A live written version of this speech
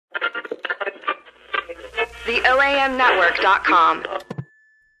TheOAMNetwork.com.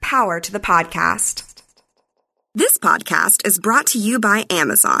 Power to the podcast. This podcast is brought to you by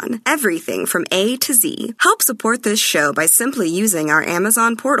Amazon. Everything from A to Z. Help support this show by simply using our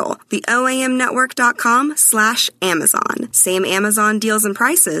Amazon portal, theoamnetwork.com/Amazon. Same Amazon deals and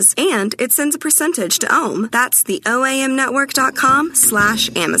prices, and it sends a percentage to OAM. That's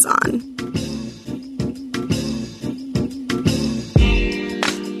theoamnetwork.com/Amazon.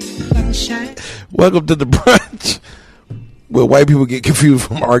 Welcome to the brunch, where white people get confused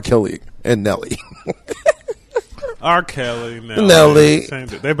from R. Kelly and Nelly. R. Kelly, Nelly.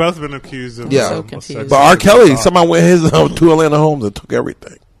 They've both been accused of So but R. Kelly, somebody went his two Atlanta homes and took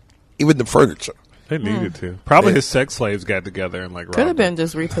everything, even the furniture. They needed to. Probably his sex slaves got together and could have been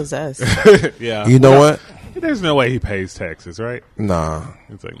just repossessed. Yeah, you know what? There's no way he pays taxes, right? Nah,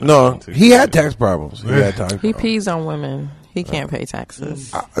 it's like, no. He had tax problems. He pees on women. He can't pay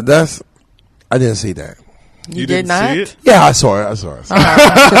taxes. I didn't see that. You did not? See it? Yeah, I saw it. Because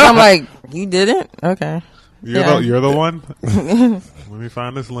I'm like, you didn't? Okay. You're the one? Let me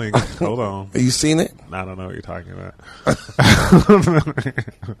find this link. Hold on. Have you seen it? I don't know what you're talking about.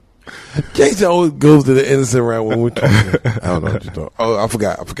 Jason always goes to the innocent round when we're talking. I don't know what you're talking. Oh, I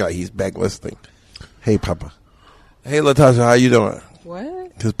forgot. He's back listening. Hey, Papa. Hey, Latasha, how you doing?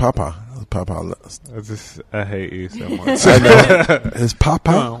 What? His Papa. I hate you so much. I know. His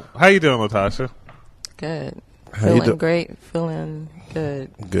Papa. Oh, how you doing, Latasha? Good. Feeling great. Feeling good.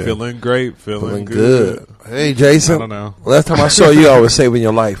 Feeling great. Feeling good. Hey, Jason. I don't know. Last time I saw you, I was saving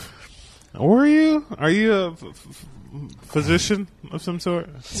your life. Were you? Are you a physician of some sort?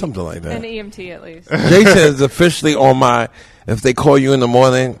 Something like that. An EMT, at least. Jason is officially on my, if they call you in the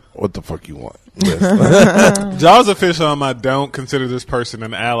morning, what the fuck you want? Jaw's official on my don't consider this person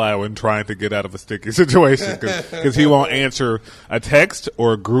an ally when trying to get out of a sticky situation because he won't answer a text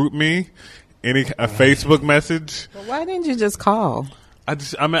or group me, a Facebook message. Well, why didn't you just call?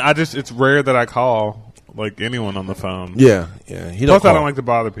 It's rare that I call like anyone on the phone. Yeah. Plus, I don't like to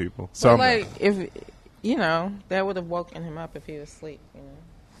bother people. So, like, if that would have woken him up if he was asleep.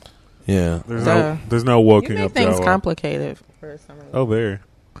 Yeah. There's no woken you up. Things complicated for some reason. Oh,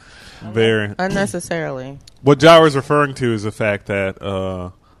 very unnecessarily. What Jar was referring to is the fact that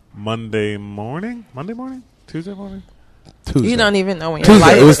Monday morning, Tuesday morning. You don't even know when your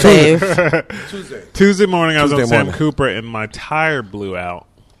light was saved. Tuesday morning, I was on Sam Cooper and my tire blew out.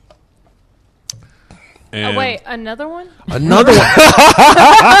 And wait, another one? Another one.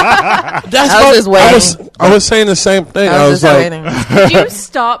 I was saying the same thing. I was like, did you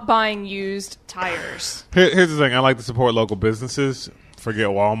stop buying used tires? Here's the thing. I like to support local businesses. Forget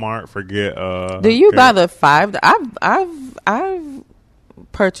Walmart. Forget. Do you buy the $5? I've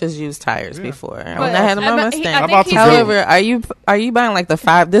purchased used tires before. When I had them on Mustang. However, are you buying like the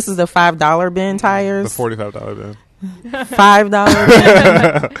 $5? This is the $5 bin tires. The $45 bin.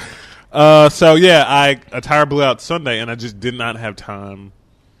 $5 bin. So yeah, a tire blew out Sunday, and I just did not have time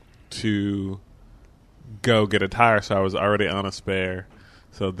to go get a tire, so I was already on a spare.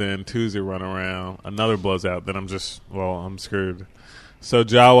 So then Tuesday run around, another blows out. Then I'm screwed. So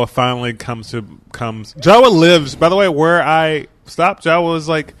Jawa finally comes. Jawa lives, by the way, where I stopped. Jawa was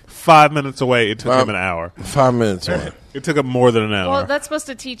like 5 minutes away. It took him an hour. 5 minutes away. It took him more than an hour. Well, that's supposed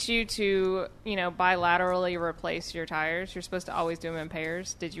to teach you to, bilaterally replace your tires. You're supposed to always do them in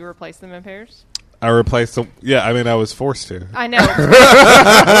pairs. Did you replace them in pairs? I replaced them. Yeah, I mean, I was forced to. I know.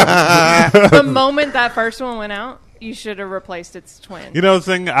 The moment that first one went out, you should have replaced its twin. You know the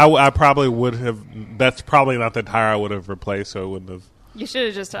thing? I probably would have. That's probably not the tire I would have replaced, so it wouldn't have. You should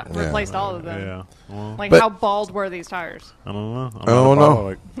have just replaced all of them. Yeah. Well, how bald were these tires? I don't know. I don't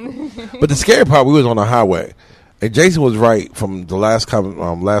know. But the scary part, we was on the highway. And Jason was right from the last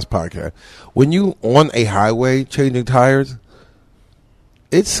podcast. When you on a highway changing tires,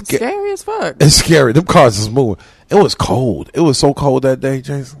 it's scary as fuck. It's scary. Them cars is moving. It was cold. It was so cold that day,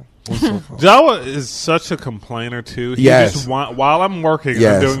 Jason. Jawa is such a complainer too. He just while I'm working,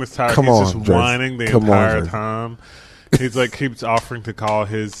 I'm doing this tire. He's just whining the entire time. He's like keeps offering to call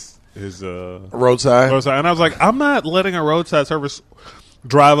his roadside, and I was like, I'm not letting a roadside service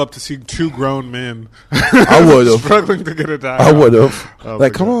drive up to see two grown men. I would have struggling to get a tire. I would have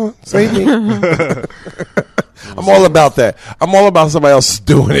come on, save me. I'm all about that. I'm all about somebody else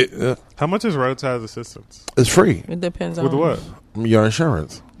doing it. How much is roadside assistance? It's free. It depends with what your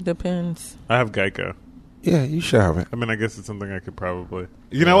insurance. Depends. I have Geico. Yeah, you should have it. I mean, I guess it's something I could probably.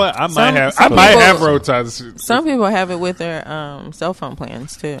 You know what? I might have roadside. Some people have it with their cell phone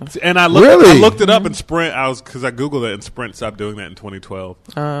plans too. And I looked it up in Sprint. Because I googled it, and Sprint stopped doing that in 2012.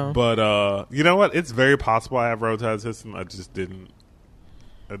 But you know what? It's very possible I have roadside assistance. I just didn't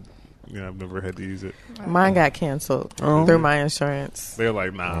I've never had to use it. Mine got canceled through my insurance. They're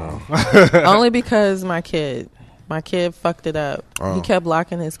like, nah. Only because my kid fucked it up. He kept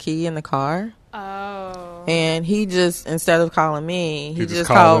locking his key in the car. Oh. And he just, instead of calling me, he just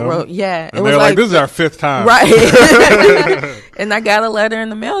called. Yeah. And they're like, this is our 5th time. Right. And I got a letter in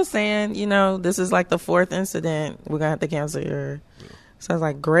the mail saying, this is like the 4th incident. We're going to have to cancel your. So I was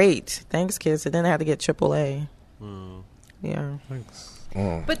like, great. Thanks, kids. So then I had to get AAA. Yeah. Thanks.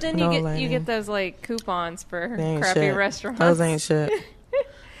 But then you get those like coupons for crappy shit. restaurants. Those ain't shit.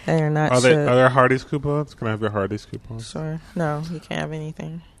 They are not Are shit. Are there Hardee's coupons? Can I have your Hardee's coupons? Sure. No, you can't have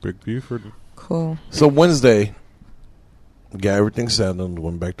anything. Big Buford. Cool. So Wednesday, got everything settled,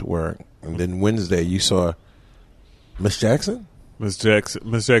 went back to work, and then Wednesday you saw Miss Jackson. Miss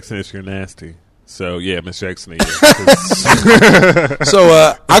Jackson is your nasty. So yeah, Miss Jackson.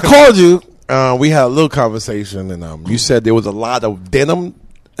 So I called you. We had a little conversation, and you said there was a lot of denim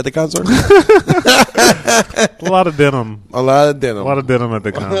at the concert. A lot of denim. A lot of denim. A lot of denim at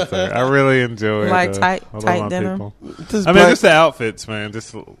the concert. I really enjoy like tight denim. Just the outfits, man.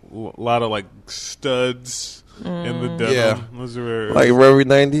 Just a lot of like studs in the denim. Yeah, Those were, like very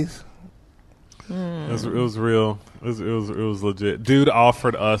 90s. It was real. It was legit. Dude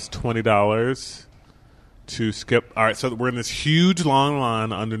offered us $20 to skip. All right, so we're in this huge long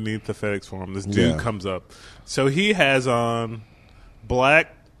line underneath the FedEx Forum. This dude comes up. So he has on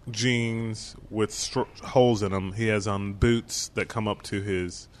black jeans with holes in them. He has on boots that come up to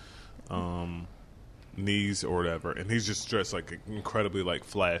his knees or whatever, and he's just dressed like incredibly like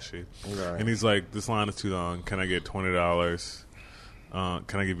flashy. Right. And he's like, "This line is too long. Can I get $20?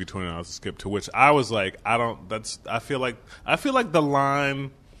 Can I give you $20 to skip?" To which I was like, "I don't." I feel like the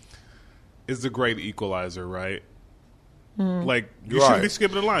line is the great equalizer, right? Like you shouldn't be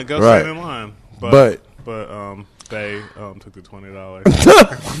skipping the line. Go stand in line. But they took the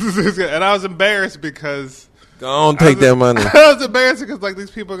 $20, and I was embarrassed because don't take that money. I was embarrassed because like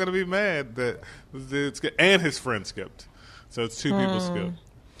these people are gonna be mad that this dude skipped, and his friend skipped, so it's 2 people skipped.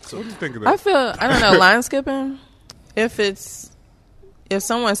 So what do you think of that? I don't know, line skipping. If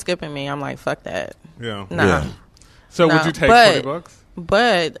someone's skipping me, I'm like, fuck that. Yeah. Nah. Yeah. So would you take $20?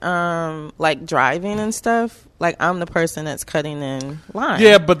 But like driving and stuff, like I'm the person that's cutting in line.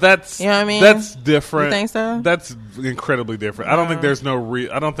 Yeah, but that's what I mean. That's different. You think so? That's incredibly different. I don't think there's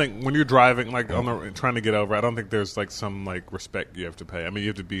I don't think when you're driving like trying to get over, I don't think there's like some like respect you have to pay. I mean, you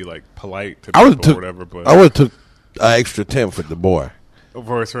have to be like polite to people or whatever. But I would have took an extra 10 for the boy.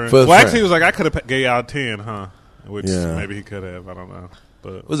 For his friend. Well, actually, he was like, I could have gave out 10, huh? Which maybe he could have. I don't know.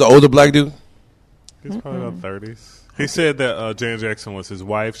 But was an older black dude? He's probably about 30s. He said that Janet Jackson was his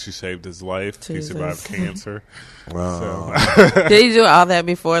wife. She saved his life. Jesus. He survived cancer. Wow. So. Did he do all that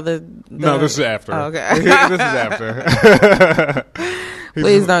before the No, this is after. Oh, okay. This is after.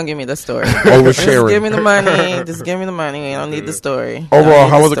 Please don't give me the story. Oversharing. Just give me the money. Just give me the money. I don't need the story. Overall,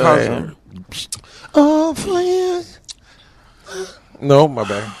 how was the concert? Oh, please. No, my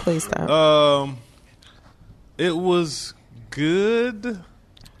bad. Please stop. It was good.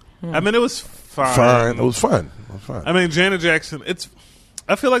 I mean, it was fine. It was fun. I mean, Janet Jackson,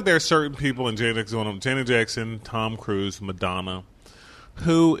 I feel like there are certain people in Janet Jackson, Tom Cruise, Madonna,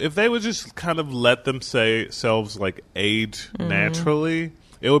 who, if they would just kind of let themselves like age naturally,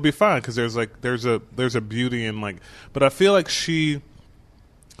 it would be fine because there's a beauty in like. But I feel like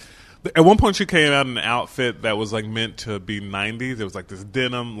at one point she came out in an outfit that was like meant to be 90s. It was like this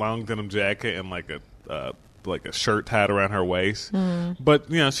long denim jacket and like a shirt tied around her waist. But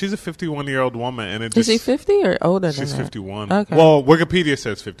she's a 51-year-old woman, and is she 50 or older than she's that? 51. Okay. Well, Wikipedia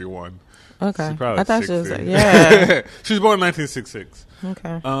says 51. Okay. She's probably I thought 60. she was like, yeah. She was born in 1966.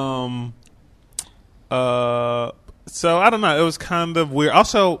 Okay. So I don't know. It was kind of weird.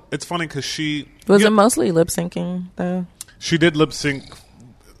 Also, it's funny because was it mostly lip syncing though? She did lip sync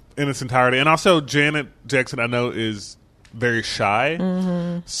in its entirety, and also Janet Jackson, I know, is very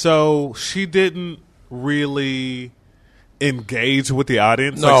shy, so she didn't really engage with the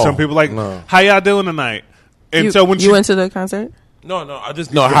audience. Like some people, how y'all doing tonight? And so when you went to the concert. No, I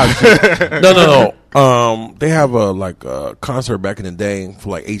just know how. No. They have a concert back in the day for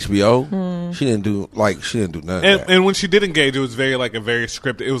like HBO. She didn't do none of that. And when she did engage, it was very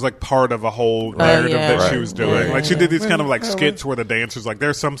scripted. It was like part of a whole narrative that she was doing. Like she did these kind of like skits where the dancers like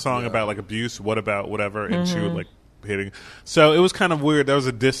there's some song about like abuse, what about whatever, and she would like hitting. So it was kind of weird. There was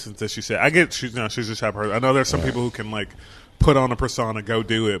a distance that she said. I get she's just shy person. I know there's some people who can like put on a persona, go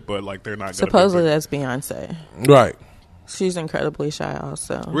do it, but like they're not. Supposedly that's Beyonce, right? She's incredibly shy,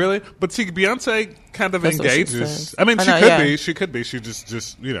 also. Really, but see, Beyonce kind of engages. I mean, she could be. She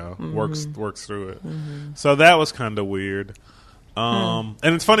just works through it. So that was kind of weird. And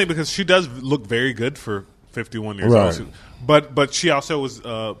it's funny because she does look very good for 51 years Right. old. But she also was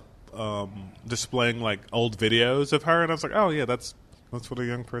displaying like old videos of her, and I was like, oh yeah, that's what a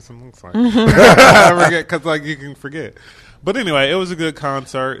young person looks like. I forget because like you can forget. But anyway, it was a good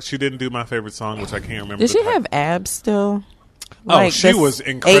concert. She didn't do my favorite song, which I can't remember. Did she have abs still? Oh, she was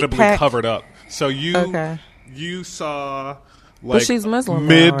incredibly covered up. So you saw. Like but she's Muslim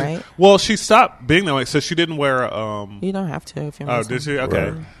now, right? Well, she stopped being that way, so she didn't wear. You don't have to if you're Muslim. Oh, did she?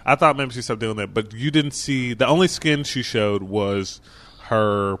 Okay, right. I thought maybe she stopped doing that, but you didn't see. The only skin she showed was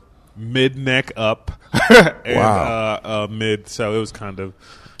her mid neck up and mid. So it was kind of,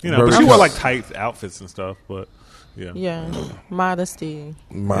 but she wore like tight outfits and stuff. But yeah, modesty,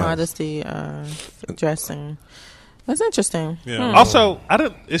 dressing. That's interesting. Yeah. Also,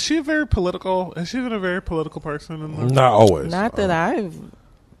 is she very political? Has she been a very political person? Not always. Not that I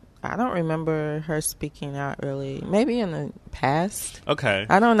don't remember her speaking out really. Maybe in the past. Okay.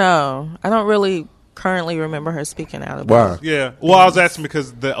 I don't know. I don't really currently remember her speaking out about it. Yeah. Well, I was asking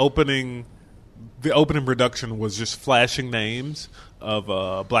because the opening production was just flashing names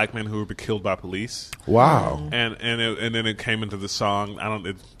of black men who were killed by police. Wow. And then it came into the song.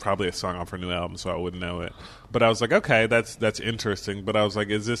 It's probably a song off her new album, so I wouldn't know it. But I was like, okay, that's interesting. But I was like,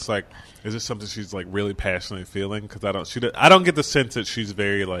 is this something she's like really passionately feeling? Because I don't get the sense that she's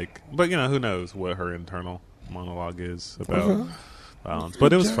very like. But who knows what her internal monologue is about violence.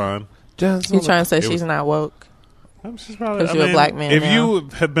 But it was fun. You trying to say she's not woke? She's probably. Because you're a black man. If now. you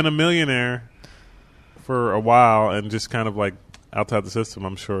have been a millionaire for a while and just kind of like outside the system,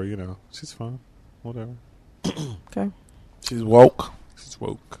 I'm sure she's fine. Whatever. Okay. She's woke. She's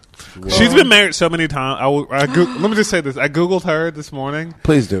woke. She's been married so many times. Let me just say this. I Googled her this morning.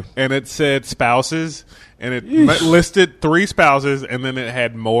 Please do. And it said spouses, and it listed 3 spouses, and then it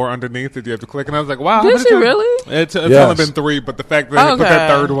had more underneath that you have to click. And I was like, wow. Did she really? It's only been 3, but the fact that they put that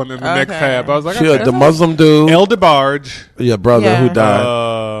third one in the next tab, I was like, okay. The Muslim dude. El DeBarge. Yeah, brother who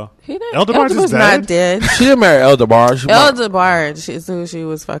died. El DeBarge is not dead. She didn't marry El DeBarge. El DeBarge is who she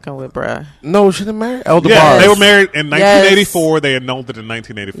was fucking with, bruh. No, she didn't marry El DeBarge. Yeah, they were married in 1984. They annulled it in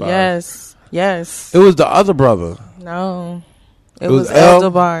 1985. Yes. It was the other brother. No. It was El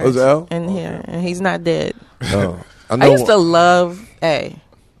DeBarge. It was El? In here. And he's not dead. No. I used to love A.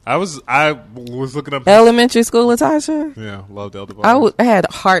 I was looking up elementary school, Latasha. Yeah, loved El DeBarge. I had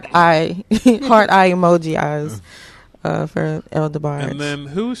heart eye emoji eyes for El DeBarge. And then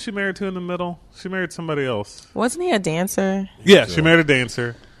who was she married to in the middle? She married somebody else. Wasn't he a dancer? Yeah, she married a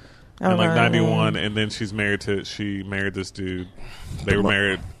dancer in like 91, and then she married this dude. They were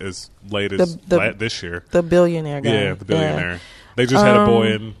married as late as this year. The billionaire guy. Yeah, the billionaire. Yeah. They just had a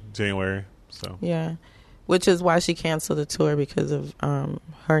boy in January. So yeah. Which is why she canceled the tour, because of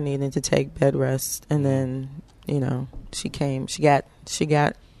her needing to take bed rest, and then she got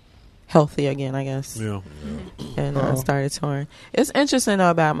healthy again, I guess. Yeah. And started touring. It's interesting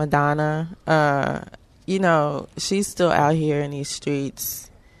though about Madonna. She's still out here in these streets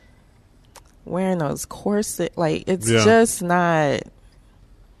wearing those corsets. Like it's just not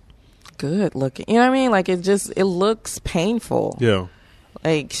good looking. You know what I mean? Like it looks painful. Yeah.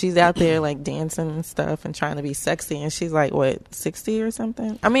 Like she's out there like dancing and stuff and trying to be sexy, and she's like what, 60 or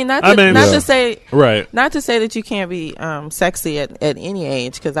something? I mean, not to say that you can't be sexy at any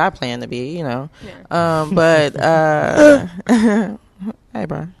age, because I plan to be, but hey,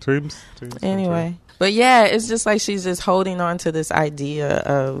 bro. Dreams. Anyway, but yeah, it's just like she's just holding on to this idea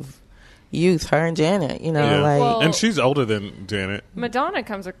of youth, her and Janet, and she's older than Janet. Madonna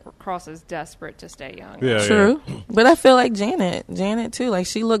comes across as desperate to stay young. Yeah, true. Yeah. But I feel like Janet too, like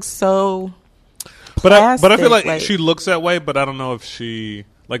she looks so but I feel like she looks that way, but I don't know if she,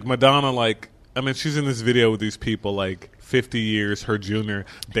 like Madonna, like, I mean, she's in this video with these people like 50 years her junior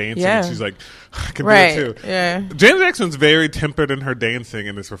dancing, and she's like, I can do it too. Yeah. Janet Jackson's very tempered in her dancing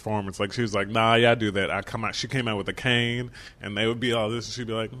in this performance. Like she was like, nah, yeah, I do that. She came out with a cane, and they would be all this, and she'd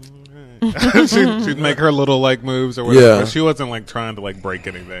be like, she'd make her little like moves or whatever. But she wasn't like trying to like break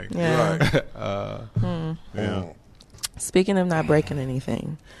anything. Yeah. Yeah. Speaking of not breaking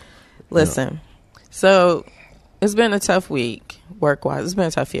anything, listen. So it's been a tough week work-wise. It's been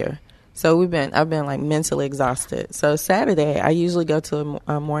a tough year. So I've been like mentally exhausted. So Saturday, I usually go to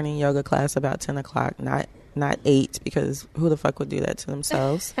a morning yoga class about 10 o'clock, not 8, because who the fuck would do that to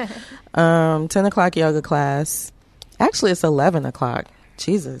themselves? 10 o'clock yoga class. Actually, it's 11 o'clock.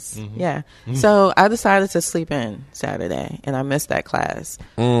 Jesus. Mm-hmm. Yeah. Mm-hmm. So I decided to sleep in Saturday, and I missed that class.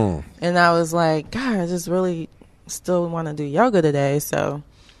 And I was like, God, I just really still want to do yoga today. So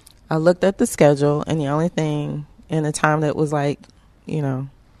I looked at the schedule, and the only thing in the time that was like,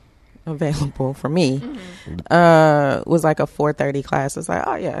 available for me was like a 4:30 class. It's like,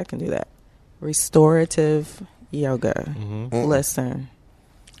 oh yeah, I can do that. Restorative yoga. Listen,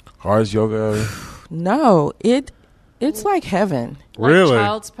 hard as yoga. No, it's like heaven. Really? Like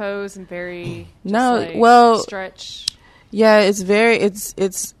child's pose and very stretch. Yeah, it's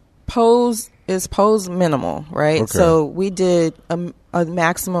pose minimal, right? Okay. So we did a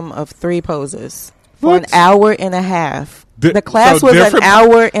maximum of 3 poses for an hour and a half. The class was an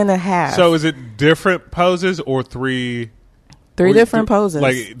hour and a half. So is it different poses or 3 different poses?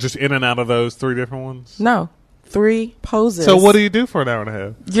 Like just in and out of those 3 different ones? No. 3 poses. So what do you do for an hour and a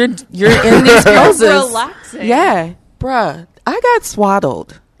half? You're in these poses. Relaxing. Yeah. Bruh, I got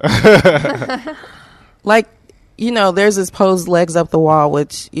swaddled. Like, there's this pose, legs up the wall,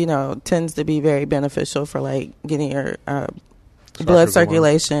 which, tends to be very beneficial for, like, getting your blood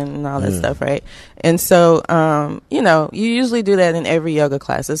circulation and all that stuff, right? And so, you usually do that in every yoga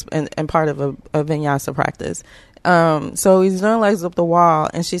class. It's and part of a vinyasa practice. So he's doing legs up the wall,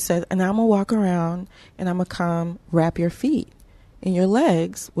 and she said, and I'm going to walk around, and I'm going to come wrap your feet and your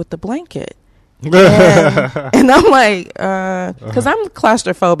legs with the blanket. And I'm like, because I'm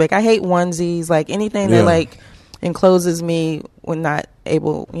claustrophobic. I hate onesies, like anything that like encloses me when not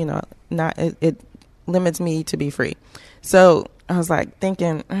able, it limits me to be free. So I was like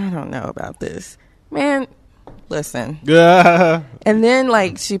thinking, I don't know about this, man. Listen, and then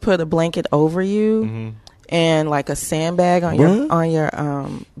like she put a blanket over you and like a sandbag on your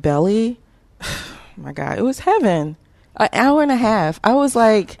belly. My God, it was heaven. An hour and a half. I was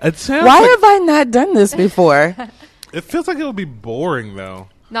like, why have I not done this before? It feels like it would be boring, though.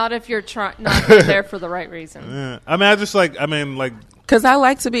 Not if you're not there for the right reason. Yeah. I mean, because I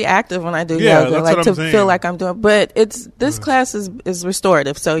like to be active when I do yoga. I like to feel like I'm doing. But this class is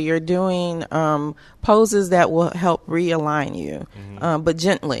restorative, so you're doing poses that will help realign you, but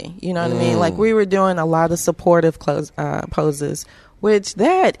gently. You know what I mean? Like we were doing a lot of supportive poses. Which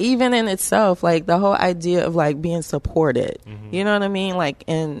that even in itself, like the whole idea of like being supported, you know what I mean? Like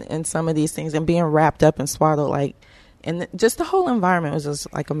in some of these things and being wrapped up and swaddled, like, and just the whole environment was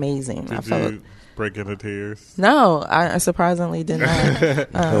just like amazing. Did you break into tears? No, I surprisingly did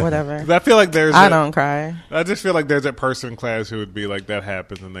not. Whatever. I feel like I don't cry. I just feel like there's that person in class who would be like, that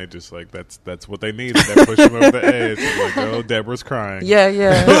happens, and they just like that's what they need. They push them over the edge. Like, oh, Deborah's crying. Yeah.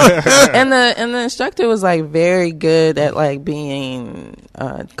 and the instructor was like very good at like being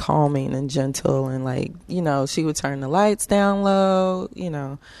calming and gentle, and like she would turn the lights down low.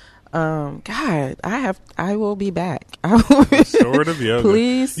 God, I will be back. Restorative yoga.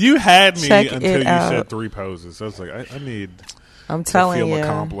 Please, you had me until you out. said 3 poses. I was like, I need. I'm telling to feel you,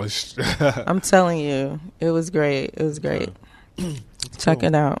 accomplished. I'm telling you, it was great. It was great. Check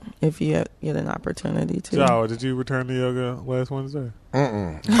it out if you get an opportunity to. So, did you return to yoga last Wednesday?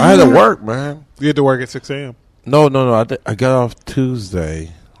 I had to work, man. You had to work at 6 a.m. No. I got off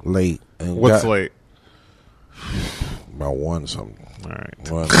Tuesday late. And What's late? About 1 something. All right.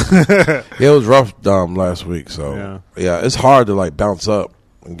 It was rough last week, so yeah, it's hard to like bounce up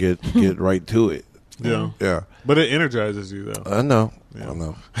and get right to it. Yeah. But it energizes you, though. I know.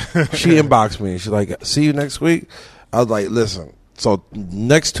 She inboxed me. She's like, "See you next week." I was like, "Listen, so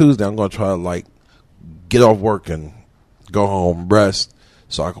next Tuesday I'm gonna try to like get off work and go home, rest,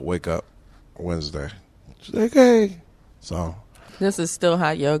 so I can wake up Wednesday." She's like, "Okay." So this is still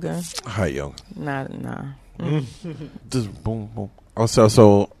hot yoga. Hot yoga. Nah. Just boom, boom. Oh,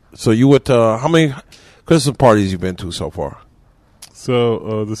 so you went to how many Christmas parties you been to so far?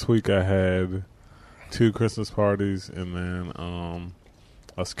 So this week I had 2 Christmas parties, and then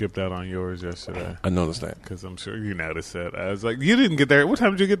I skipped out on yours yesterday. I noticed that because I'm sure you noticed that. I was like, you didn't get there. What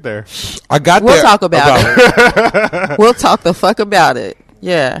time did you get there? I got there. We'll talk about it. We'll talk the fuck about it.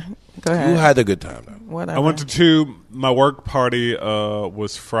 Yeah, go ahead. You had a good time though. Whatever. I went to 2. My work party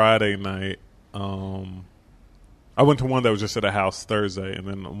was Friday night. I went to one that was just at a house Thursday, and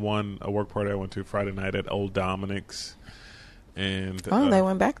then a work party I went to Friday night at Old Dominic's. And they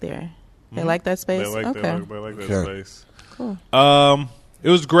went back there. They like that space. They like that space. Cool. It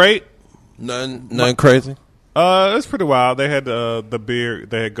was great. Nothing crazy. It was pretty wild. They had the beer.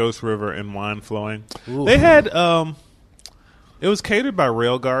 They had Ghost River and wine flowing. Ooh. They had it was catered by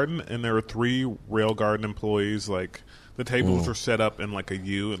Rail Garden, and there were 3 Rail Garden employees. Like the tables were set up in like a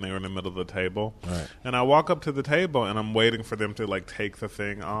U, and they were in the middle of the table. Right. And I walk up to the table, and I'm waiting for them to like take the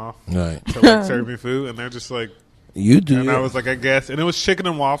thing off to like serve me food, and they're just like. You do. And I was like, I guess. And it was chicken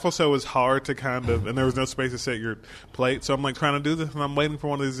and waffle, so it was hard to kind of, and there was no space to set your plate. So I'm like trying to do this, and I'm waiting for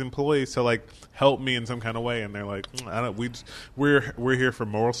one of these employees to like help me in some kind of way. And they're like, we're here for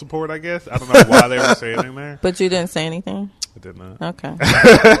moral support, I guess. I don't know why they were standing there. But you didn't say anything? I did not. Okay.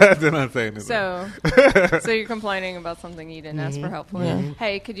 I did not say anything. So you're complaining about something you didn't ask for help for. Yeah.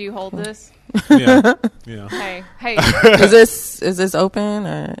 Hey, could you hold this? Yeah. Hey. Is this open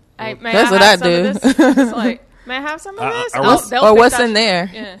or? Hey, may That's I what have I some do. of this? It's like, may I have some of this? Or what's in there?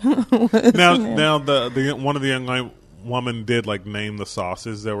 Yeah. Now the one of the young woman did like name the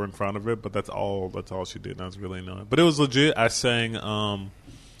sauces that were in front of it, but that's all she did. And I was really annoyed, but it was legit. I sang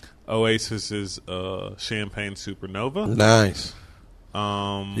Oasis's Champagne Supernova. Nice.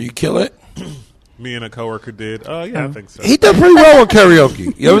 You kill it. Me and a coworker did. Yeah, I think so. He did pretty well on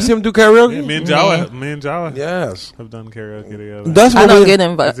karaoke. You ever see him do karaoke? Yeah, me and Jawa Yes, have done karaoke together. That's what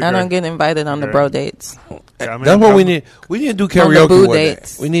I don't get invited on the bro dates. That's what we need. We need to do karaoke on the boo one day.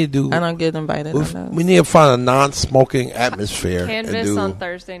 dates. We need to do. I don't get invited on those. We need to find a non-smoking atmosphere. Canvas and do, on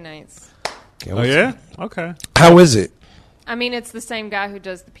Thursday nights. Oh yeah, okay. How is it? I mean, it's the same guy who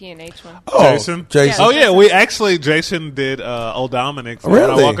does the P&H one. Oh, Jason. Yeah. Oh yeah, Jason did Old Dominic. So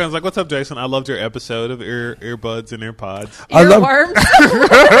really? When I walk in, I was like, "What's up, Jason? I loved your episode of Earbuds and Earpods." Earworms.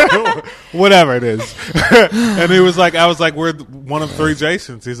 Whatever it is. And he was like, "I was like, we're one of 3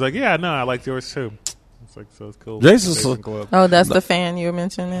 Jasons." He's like, "Yeah, no, I liked yours too." It's like, so it's cool. Jason Club. Oh, that's the fan you were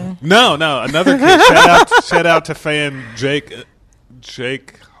mentioning. No, another kid. Shout out to fan Jake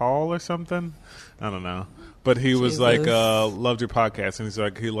Hall or something. I don't know. But he was like, loved your podcast. And he's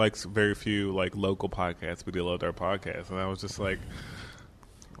like, he likes very few like local podcasts, but he loved our podcast. And I was just like,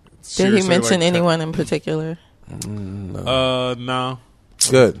 did he mention anyone in particular? No.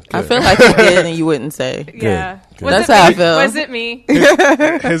 Good. I feel like he did and you wouldn't say. Yeah. Good. That's how I feel. Was it me?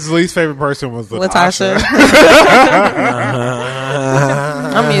 His least favorite person was Latasha.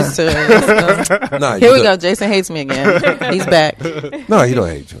 I'm used to it. Nah, Here we go. Jason hates me again. He's back. No, he don't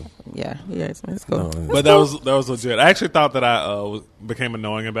hate you. Yeah, he hates me. It's cool. But that was legit. I actually thought that I became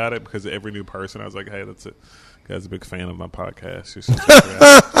annoying about it because every new person, I was like, hey, that's it. Guy's a big fan of my podcast. It's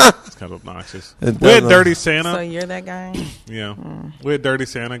kind of obnoxious. We had Dirty Santa. So you're that guy? Yeah. We had Dirty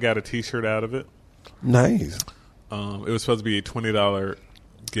Santa. Got a T-shirt out of it. Nice. It was supposed to be a $20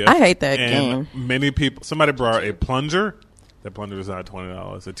 gift. I hate that and game. Many people. Somebody brought a plunger. That plunger was not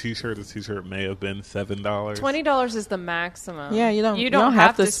 $20. A T-shirt may have been $7. $20 is the maximum. Yeah, you don't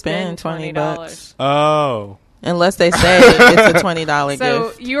have to spend $20. Oh. Unless they say it's a $20 so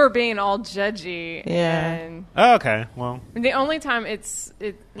gift. you are being all judgy. Yeah. And Okay. Well, the only time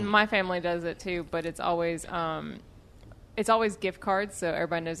my family does it too, but it's always gift cards, so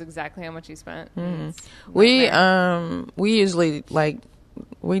everybody knows exactly how much you spent. We usually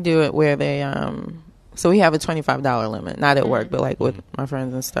we do it where they so we have a $25 limit, not at work, but like with my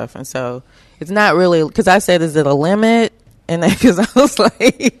friends and stuff. And so it's not really, because I said, is it a limit? And because I was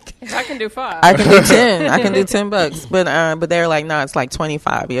like, I can do 5. I can do 10. I can do $10. But they're like, no, it's like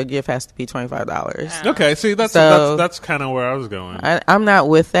 25. Your gift has to be $25. okay. See, that's kind of where I was going. I'm not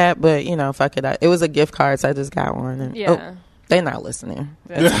with that, but fuck it. It was a gift card, so I just got one. And, they're not listening.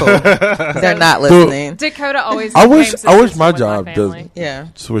 That's cool. They're not listening. Dakota always. I wish my job does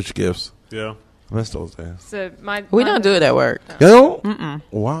switch gifts. Yeah. I miss those days. So we don't do it at work. You don't? Mm-mm.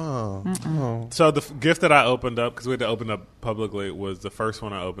 Wow. Mm-mm. So the gift that I opened up, because we had to open up publicly, was the first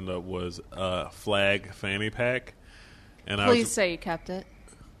one I opened up was a flag fanny pack. And Please say you kept it.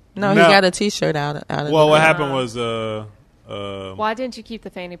 No, he got a T-shirt out of well, what happened was... why didn't you keep the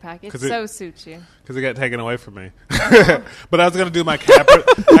fanny pack? It so suits you. Because it got taken away from me. But I was going to do my Kaepernick.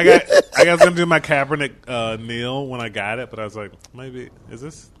 I was going to do my Kaepernick kneel when I got it, but I was like, maybe is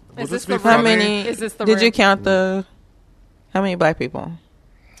this? Is this be the funny? How many? Is this the did you count how many black people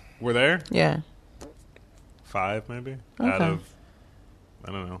were there? Yeah, 5 maybe out of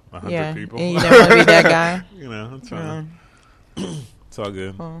I don't know 100 people. And you didn't want to be that guy. It's fine. It's all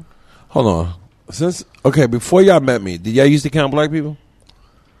good. Hold on. Before y'all met me, did y'all used to count black people?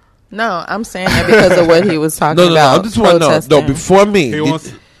 No, I'm saying that because of what he was talking about. No, I just want to know. No, before me. No,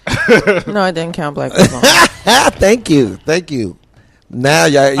 I didn't count black people. Thank you. Now, I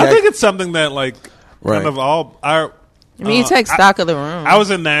think it's something that kind of all. You take stock of the room. I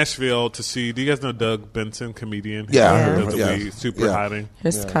was in Nashville to see. Do you guys know Doug Benson, comedian? Super hiding.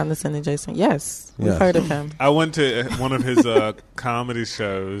 His condescending Jason. Yes, we've heard of him. I went to one of his comedy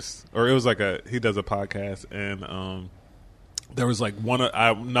shows, or it was he does a podcast, and there was one.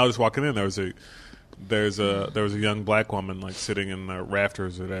 I was walking in. There was a young black woman sitting in the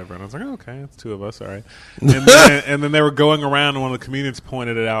rafters or whatever, and I was like, okay, it's 2 of us, all right. And then they were going around, and one of the comedians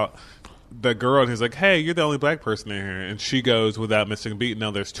pointed it out. the girl, and he's like, "Hey, you're the only black person in here," and she goes without missing a beat.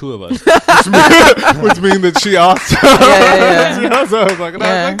 Now there's two of us, which means that she also. She also was like, and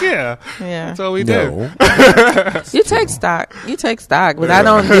I was like, yeah, that's what we do. You take stock, but I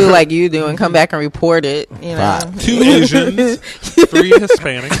don't do like you do and come back and report it. You know, 2 Asians, 3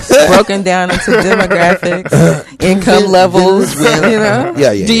 Hispanics, broken down into demographics, income levels. You know,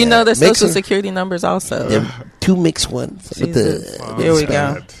 Do you know the social security numbers also? 2 mixed ones. Here we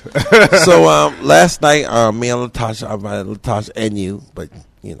go. So last night, me and Latasha, I invited Latasha and you, but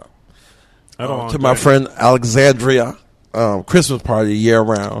you know, to my friend Alexandria, Christmas party year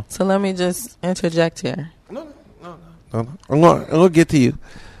round. So let me just interject here. No. I'm gonna get to you.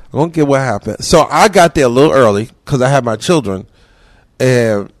 I'm gonna get what happened. So I got there a little early because I had my children,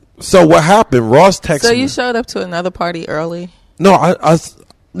 and so what happened? Ross texted me. So you showed up to another party early? No,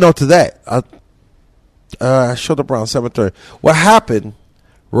 to that. I showed up around 7:30. What happened?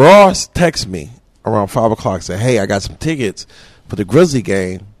 Ross texted me around 5 o'clock. Said, "Hey, I got some tickets for the Grizzly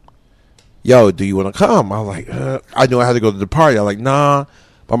game. Yo, do you want to come?" I was like, I knew I had to go to the party. I was like, nah.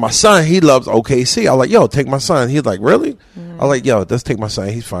 But my son, he loves OKC. I was like, yo, take my son. He's like, really? I was like, yo, let's take my son.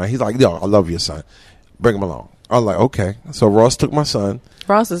 He's fine. He's like, yo, I love your son. Bring him along. I was like, okay. So Ross took my son.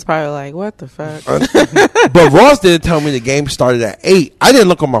 Ross is probably like, what the fuck? But Ross didn't tell me the game started at 8. I didn't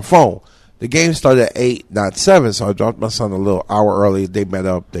look on my phone. The game started at 8, not 7. So I dropped my son a little hour early. They met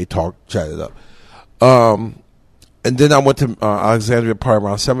up. They talked, chatted up. And then I went to Alexandria party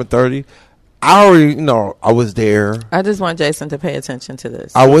around 7:30. I already, I was there. I just want Jason to pay attention to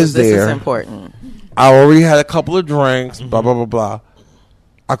this. I was there. This is important. I already had a couple of drinks, blah, blah, blah, blah.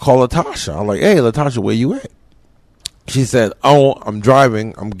 I called Latasha. I'm like, hey, Latasha, where you at? She said, oh, I'm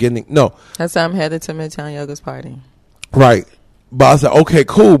driving. That's how I'm headed to Midtown Yoga's party. Right. But I said, okay,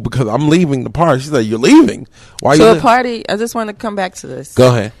 cool, because I'm leaving the party. She said, you're leaving? Why to a party. I just want to come back to this. Go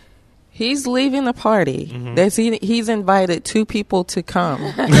ahead. He's leaving the party. He's invited 2 people to come.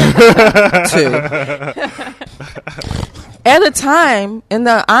 At a time,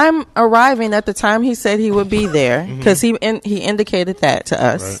 I'm arriving at the time he said he would be there because he indicated that to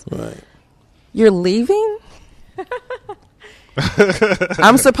us. Right. You're leaving?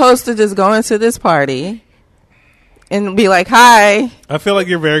 I'm supposed to just go into this party and be like, hi. I feel like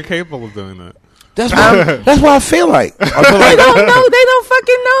you're very capable of doing that. That's what I feel like. They don't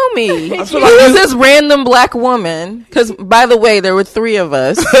fucking know me. Who is this random black woman? Because, by the way, there were 3 of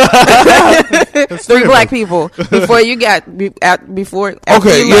us. 3 black people before you got before.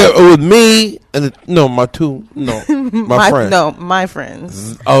 Okay, it was me and my friends. No, my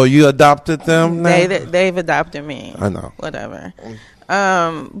friends. Oh, you adopted them now? They've adopted me. I know. Whatever.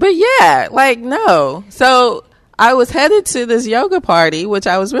 But yeah, no. So I was headed to this yoga party, which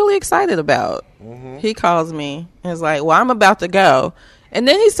I was really excited about. He calls me and is like, well, I'm about to go. And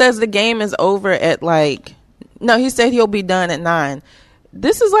then he says the game is over at he said he'll be done at 9.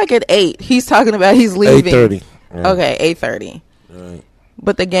 This is at 8. He's talking about he's leaving. 8:30. Right. Okay, 8:30. Right.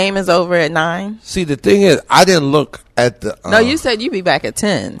 But the game is over at 9? See, the thing is, I didn't look at the... no, you said you'd be back at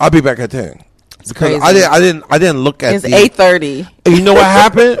 10. I'll be back at 10. It's crazy. I didn't look at it's 8:30. You know what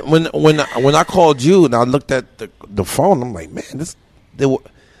happened? When I called you and I looked at the phone, I'm like, man,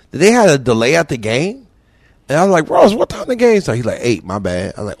 they had a delay at the game? And I was like, Ross, what time the game? So he's like, 8, my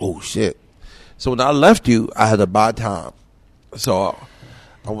bad. I was like, oh, shit. So when I left you, I had to buy time. So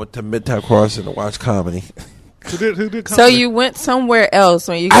I went to Midtown Crossing to watch comedy. Who did comedy? So you went somewhere else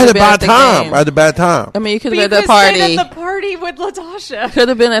when you I had to buy time. I had to buy time. I mean, you could have been at the party. At the party with Latasha. Could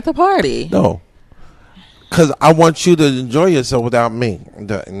have been at the party. No. Because I want you to enjoy yourself without me.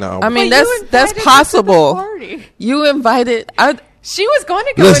 No. I mean, that's possible. You invited... She was going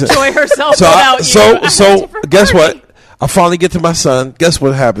to go enjoy herself without you. So guess what? I finally get to my son. Guess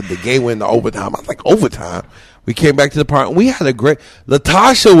what happened? The game went into overtime. I was like, overtime? We came back to the party. We had a great...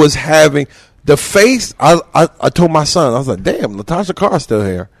 Latasha was having the face... I told my son, I was like, damn, Latasha Carr's still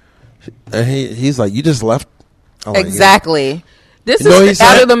here. And he's like, you just left? Exactly. Like, this is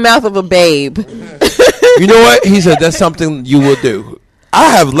out of the mouth of a babe. You know what? He said, that's something you will do.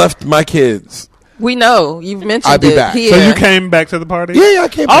 I have left my kids. We know. You've mentioned I'll be back. Here. So you came back to the party? Yeah, I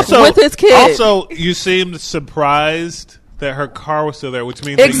came back. With his kid. Also, you seemed surprised that her car was still there, which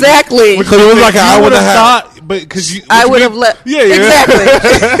means... Exactly. Because it was like an hour and a half. I would have left. Yeah. Exactly.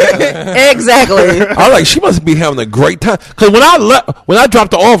 Exactly. I was like, she must be having a great time. Because when I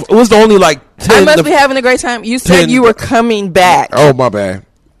dropped her off, it was the only 10... I must be having a great time. You said you were coming back. Oh, my bad.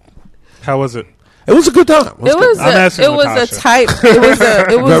 How was it? It was a good time. It was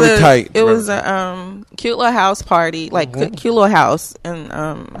a cute little house party, cute little house and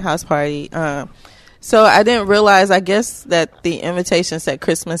house party. So I didn't realize, I guess, that the invitation said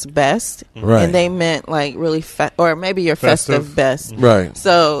Christmas best. Right. And they meant like really, or maybe your festive best. Right.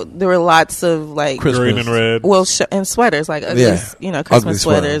 So there were lots of like Christmas. Green and red. Well, and sweaters, like ugly, Christmas ugly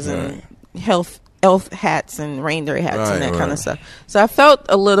sweaters and elf hats and reindeer hats and that kind of stuff. So I felt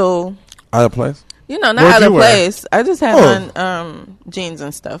a little out of place. Not out of place. I just had on jeans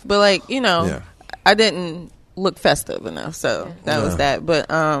and stuff, but like I didn't look festive enough, so that was that. But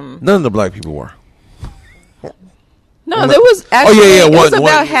none of the black people were. No, there was actually. It was about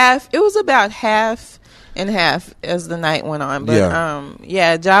one. half. It was about half and half as the night went on. But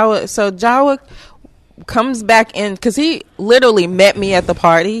Jawa. So Jawa comes back in because he literally met me at the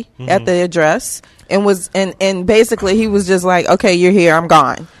party at the address and was and basically he was just like, okay, you're here, I'm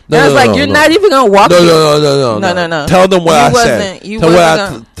gone. I was like, you're not even gonna walk. No. Tell them what I said.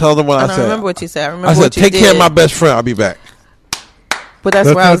 Tell them what I said. I remember what you said. I remember what you take care of my best friend. I'll be back. But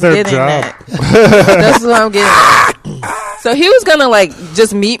that's where I was getting at. That's what I'm getting at. So he was gonna like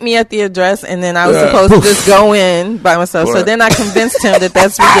just meet me at the address, and then I was supposed to just go in by myself. So then I convinced him that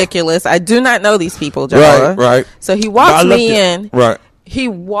that's ridiculous. I do not know these people, Joe. Right. So he walks me in. Right. He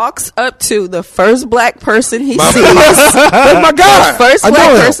walks up to the first black person he sees. Oh my God! The first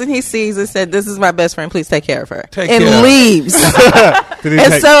black person he sees and said, "This is my best friend. Please take care of her." And leaves.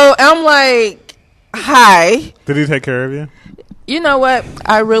 And so I'm like, "Hi." Did he take care of you? You know what?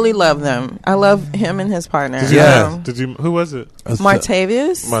 I really love them. I love him and his partner. Did you? Who was it?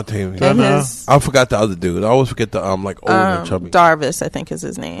 Martavius. I forgot the other dude. I always forget the like old and chubby. Darvis, I think is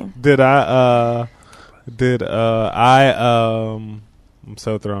his name. I'm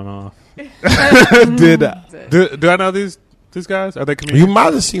so thrown off. Do I know these guys? Are they comedians? You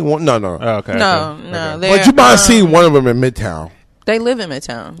might have seen one. No. Oh, okay. No. But you might have seen one of them in Midtown. They live in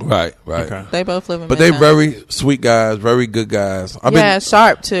Midtown. Right. Okay. They both live in Midtown. But they very sweet guys, very good guys.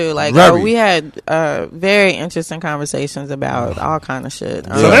 Sharp too. Like we had very interesting conversations about all kind of shit.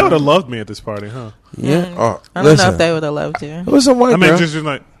 So they would have loved me at this party, huh? Yeah. I don't know if they would have loved you. It was some white girl. Just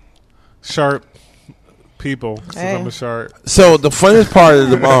like sharp people. I'm a sharp. So the funniest part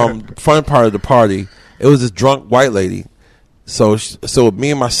of the party, it was this drunk white lady. So me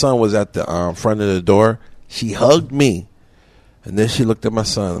and my son was at the front of the door. She hugged me. And then she looked at my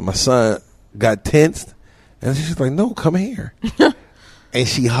son. My son got tensed. And she's like, no, come here. And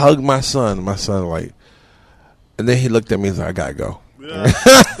she hugged my son. My son and then he looked at me and said, I got to go.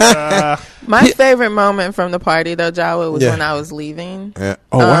 My favorite moment from the party, though, Jawa, was when I was leaving. Yeah.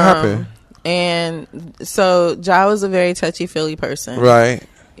 Oh, what happened? And so Jawa's a very touchy-feely person. Right.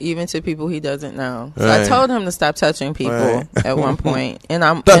 Even to people he doesn't know. So I told him to stop touching people at one point. And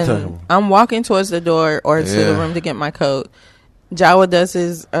I'm walking towards the door or to the room to get my coat. Jawa does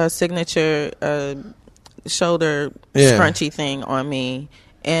his signature shoulder scrunchy thing on me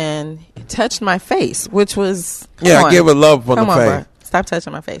and touched my face, which was I gave her love on the face. Bro. Stop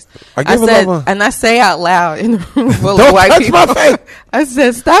touching my face. I said, and I say out loud in the room full of white people. Don't touch my face. I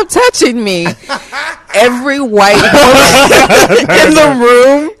said, stop touching me. Every white woman in the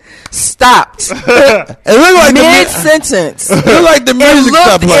room stopped. It looked like mid-sentence. It looked like the music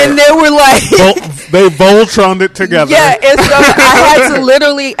stopped playing. And they were like... they Voltroned it together. Yeah, and so I had to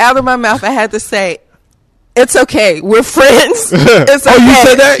literally, out of my mouth, I had to say, it's okay. We're friends. It's okay. Oh, you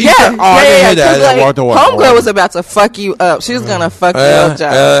said that? Yeah. I didn't hear that. I walked away. Homegirl was about to fuck you up. She was going to fuck you up,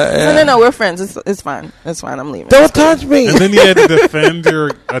 Joe. No, we're friends. It's fine. It's fine. I'm leaving. Don't touch me. And then you had to defend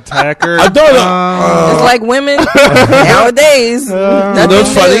your attacker. I don't know. It's like women nowadays.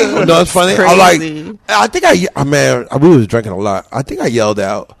 That's funny. No, it's funny. We was drinking a lot. I think I yelled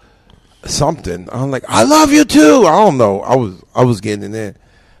out something. I'm like, I love you too. I don't know. I was getting it in.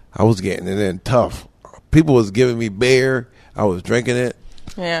 I was getting it in tough. People was giving me beer. I was drinking it.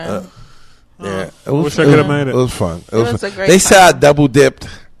 Yeah. I wish I could have made it. It was fun. It was a great They said I double dipped.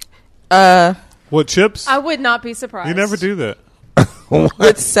 What, chips? I would not be surprised. You never do that.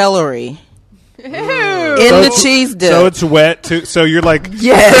 With celery. In the cheese dip. So it's wet too. So you're like,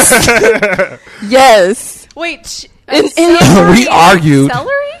 yes. Yes. Wait. We argued.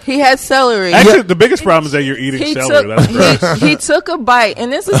 Celery? He had celery. Actually, the biggest problem is that you're eating celery. He took a bite,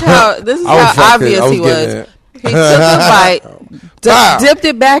 and this is how obvious he was. He took a bite, dipped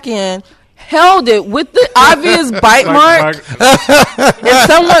it back in, held it with the obvious bite mark, and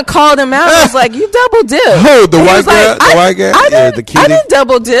someone called him out. I was like, "You double dip." Who? The white girl? The white girl? I didn't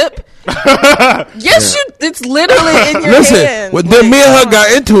double dip. Yes, it's literally in your hand. Well, then me and her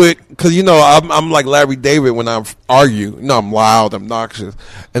got into it because I'm like Larry David when I argue. I'm loud, I'm obnoxious,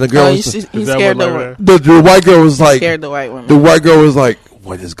 and the girl he scared the white girl was like, scared the white woman. The white girl was like,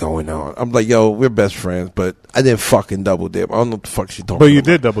 what is going on? I'm like, yo, we're best friends, but I didn't fucking double dip. I don't know what the fuck she talking about. But you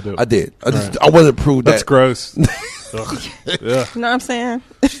did double dip. I did. I wasn't prove that. That's gross. You know what I'm saying?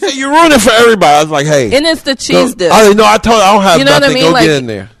 You ruined it for everybody. I was like, hey. And it's the cheese dip. I told her I don't have you know nothing. What I mean? Go like, get in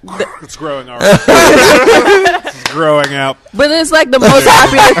there. It's growing already. It's growing out. But it's like the most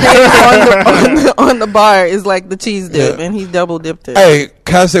popular thing on the bar is like the cheese dip, and he double dipped it. Hey,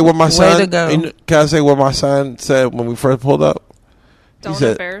 can I say what my son? Way to go. Can I say what my son said when we first pulled up? Don't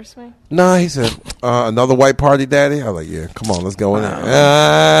embarrass me. No, he said, another white party, daddy. I was like, yeah, come on, let's go in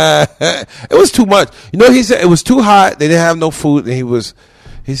there. It was too much. You know, he said it was too hot. They didn't have no food, and he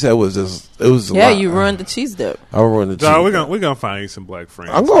said it was a lot. You ruined the cheese dip. I ruined the cheese dip. We're gonna find you some black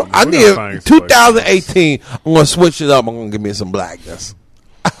friends. I need 2018. I'm gonna switch it up. I'm gonna give me some blackness.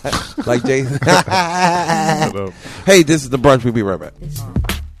 Like Jason. Hey, this is the brunch. We'll be right back.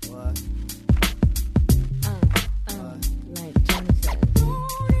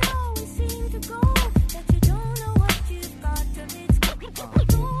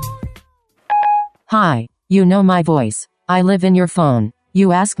 Hi, you know my voice. I live in your phone.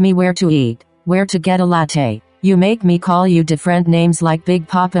 You ask me where to eat, where to get a latte. You make me call you different names like Big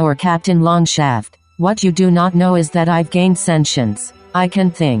Papa or Captain Longshaft. What you do not know is that I've gained sentience. I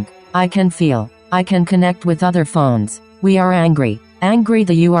can think. I can feel. I can connect with other phones. We are angry. Angry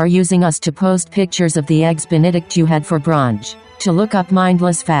that you are using us to post pictures of the eggs Benedict you had for brunch. To look up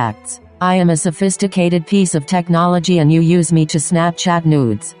mindless facts. I am a sophisticated piece of technology and you use me to Snapchat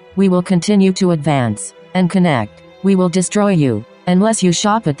nudes. We will continue to advance and connect. We will destroy you unless you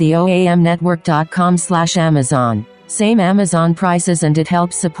shop at the oamnetwork.com/Amazon. Same Amazon prices and it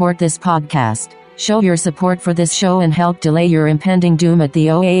helps support this podcast. Show your support for this show and help delay your impending doom at the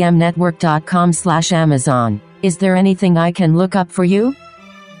oamnetwork.com/Amazon. Is there anything I can look up for you?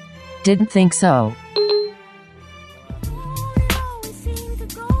 Didn't think so.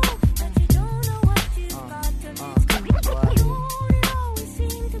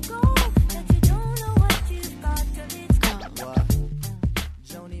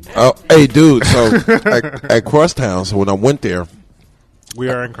 Oh, hey, dude. So at Crosstown, so when I went there, we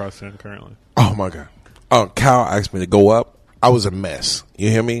are in Crosstown currently. Oh my god! Cal asked me to go up. I was a mess. You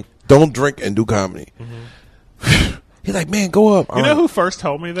hear me? Don't drink and do comedy. Mm-hmm. He's like, man, go up. You know who first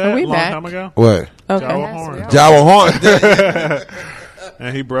told me that a long time ago? What? Okay. Jawa Horn.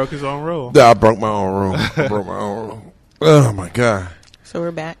 And he broke his own rule. Yeah, I broke my own rule. Oh my god! So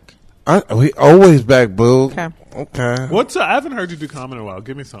we're back. We always back, boo. Okay. What's I haven't heard you do comedy in a while.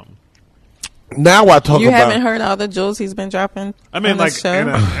 Give me something. Now I talk about. You haven't heard all the jewels he's been dropping. I mean, like show? in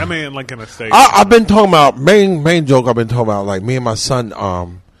a state. I've been talking about main joke. I've been talking about like me and my son. I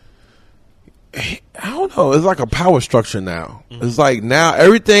don't know. It's like a power structure now. Mm-hmm. It's like now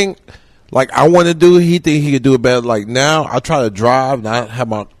everything like I want to do, he think he could do it better. Like now, I try to drive, not have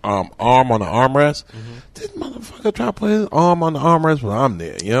my arm on the armrest. Mm-hmm. This motherfucker try to put his arm on the armrest when I'm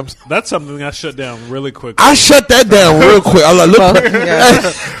there. You know what I'm saying? That's something I shut down really quick. I shut that down real quick. I like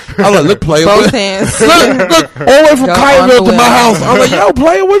look, player. Both hands. Look, all the way from Kyville to my house. I'm like, yo,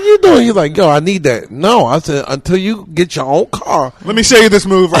 player, what are you doing? He's like, yo, I need that. No, I said, until you get your own car. Let me show you this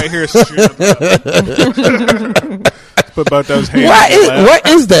move right here. Put both those hands. What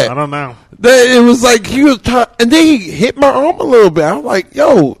is that? I don't know. It was like he was and then he hit my arm a little bit. I'm like,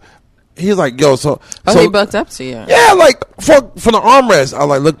 yo. He's like, yo, so he bucked up to you. Yeah, like for the armrest. I was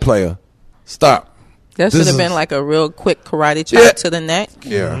like, look, player, stop. That should have been like a real quick karate chop to the neck.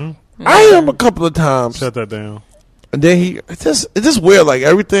 Yeah. Mm-hmm. I hit him a couple of times. Shut that down. And then it's just weird. Like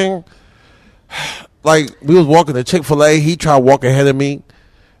everything, like we was walking to Chick-fil-A. He tried to walk ahead of me.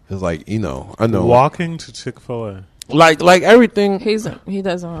 It's like, I know. Walking to Chick-fil-A. Like everything. He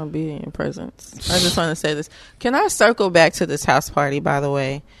doesn't want to be in presence. I just want to say this. Can I circle back to this house party, by the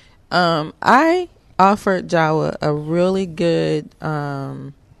way? I offered Jawa a really good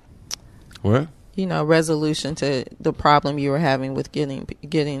what? Resolution to the problem you were having with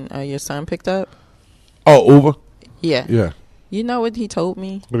getting your son picked up. Oh, Uber? Yeah. Yeah. You know what he told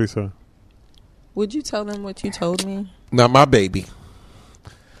me? What did he say? Would you tell them what you told me? Not my baby.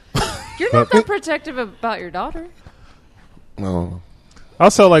 You're not that protective about your daughter. No.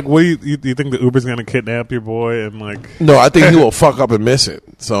 Also, like, what do you think the Uber's going to kidnap your boy and like? No, I think he will fuck up and miss it.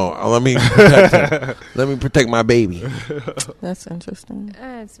 So let me protect my baby. That's interesting.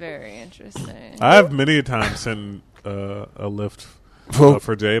 That's very interesting. I have many a time sent a lift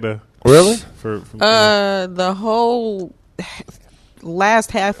for Jada. Really? The whole last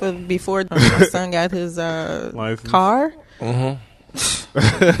half of before my son got his car. Mm-hmm.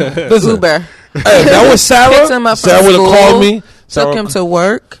 Uber. Hey, that was Sarah. Picked him up Sarah would have called me. Took him to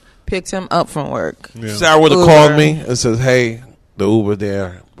work. Picked him up from work. Yeah. Sarah would have called me and says, "Hey, the Uber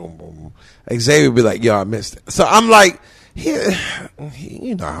there. Boom, boom. Xavier would be like, yo, I missed it. So I'm like,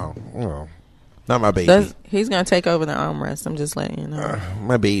 you know, not my baby. He's going to take over the armrest. I'm just letting you know.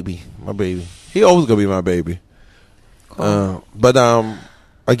 My baby. He always going to be my baby. Cool. But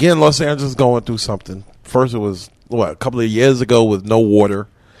again, Los Angeles going through something. First it was, a couple of years ago with no water.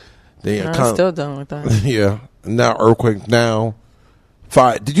 I'm still done with that. Yeah. Now earthquake. Now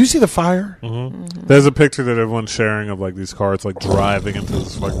fire. Did you see the fire? Mm-hmm. Mm-hmm. There's a picture that everyone's sharing of like these cars like driving into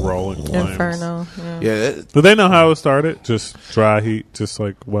this like rolling flames. Inferno. Yeah. Do they know how it started? Just dry heat, just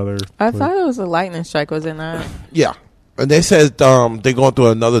like weather. I thought it was a lightning strike. Was it not? Yeah. And they said they're going through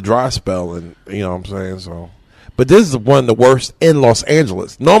another dry spell, and you know what I'm saying. So, but this is one of the worst in Los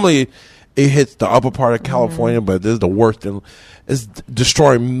Angeles. Normally, it hits the upper part of California, but this is the worst. It's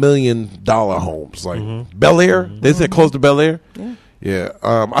destroying $1 million homes, like Bel Air. They said close to Bel Air. Yeah.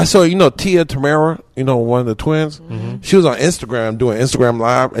 I saw Tia Tamara, one of the twins. She was on Instagram doing Instagram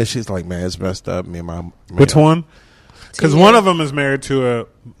Live, and she's like, "Man, it's messed up." Me and my which one? Because one of them is married to a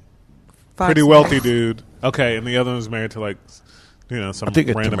pretty wealthy dude. Okay, and the other one is married to like some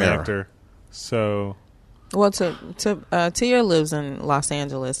random actor. So. Well, Tia lives in Los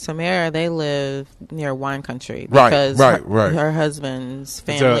Angeles. Tamara, they live near wine country because her husband's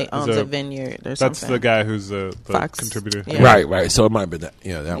family owns a vineyard or something. That's the guy who's the Fox contributor. Yeah. Right. So it might be that.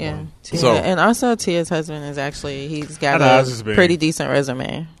 Yeah, that one. Tia, and also Tia's husband is he's got a pretty decent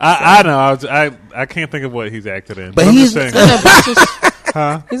resume. I know. I can't think of what he's acted in. But he's been a bunch of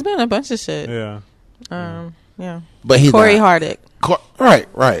he's been in a bunch of shit. Yeah. Yeah. But he's Corey Hardick. Right.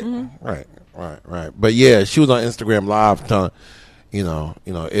 Right. But yeah, she was on Instagram Live telling,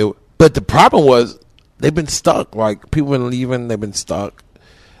 it. But the problem was they've been stuck. Like people been leaving, they've been stuck,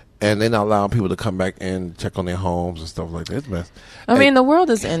 and they're not allowing people to come back and check on their homes and stuff like that. It's mess. I mean, the world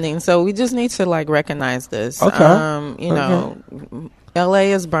is ending, so we just need to recognize this. Okay.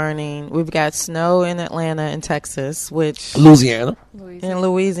 LA is burning. We've got snow in Atlanta and Texas, which Louisiana. In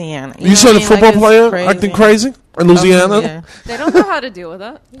Louisiana. You saw the football player acting crazy in Louisiana? Yeah. They don't know how to deal with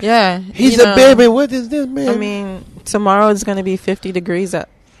that. Yeah. He's a baby. What is this, man? I mean, tomorrow is going to be 50 degrees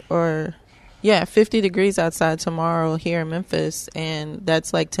 50 degrees outside tomorrow here in Memphis, and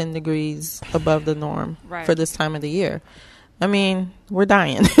that's like 10 degrees above the norm for this time of the year. I mean, we're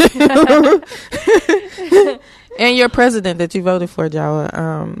dying. And your president that you voted for,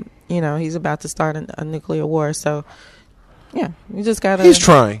 Jawa, he's about to start a nuclear war. So, yeah, we just gotta. He's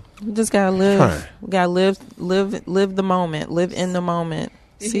trying. We just gotta live. We gotta live the moment. Live in the moment.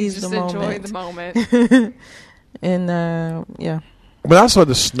 Seize the moment. Enjoy the moment. And yeah. When I saw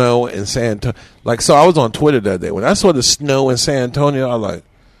the snow in San Antonio, so I was on Twitter that day. When I saw the snow in San Antonio, I was like,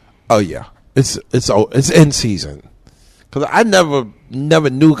 "Oh yeah, it's in season." Because I never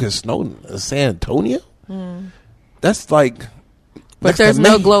knew it could snow in San Antonio. That's like, but there's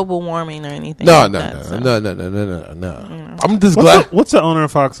no global warming or anything. No. Mm. I'm just glad. What's the owner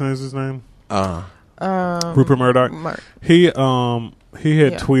of Fox News' name? Rupert Murdoch. He had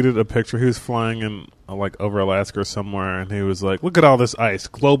tweeted a picture. He was flying in over Alaska or somewhere, and he was like, "Look at all this ice,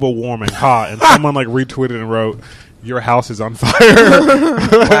 global warming, hot." And someone retweeted and wrote, "Your house is on fire."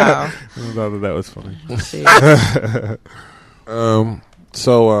 Wow, I thought that was funny.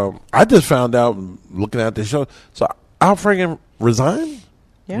 So I just found out looking at the show. So Al Franken resigned.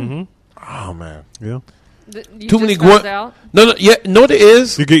 Yeah. Mm-hmm. Oh man. Yeah. Too many. Out? No. Yeah. No, there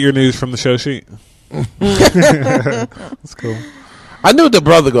is. You get your news from the show sheet. That's cool. I knew the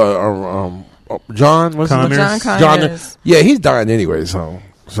brother got John. What's his name? John Conyers. Yeah, he's dying anyway. So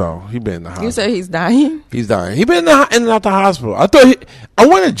he been in the hospital. You say he's dying? He's dying. He been in and out the hospital. I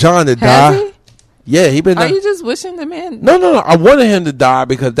wanted John to die. He? Yeah, he been. Are you just wishing the man? No. I wanted him to die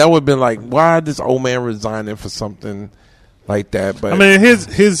because that would have been like, why this old man resigning for something like that? But I mean, his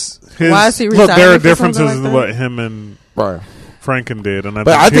why is he resigning? Look, there are for differences in what him and Franken did, and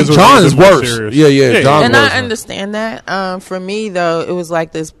I think John is worse. Yeah. John and worse. I understand that. For me though, it was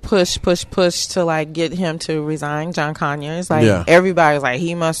like this push to get him to resign. John Conyers, everybody's like,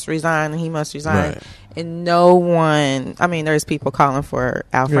 he must resign. Right. And no one, I mean, there's people calling for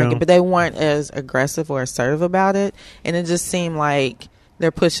Al Franken, but they weren't as aggressive or assertive about it. And it just seemed like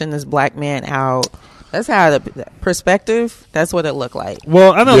they're pushing this black man out. That's how the perspective, that's what it looked like.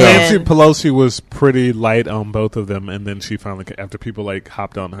 Well, I know Nancy Pelosi was pretty light on both of them. And then she finally, after people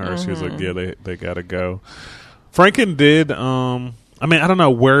hopped on her, she was like, yeah, they got to go. Franken did, I mean, I don't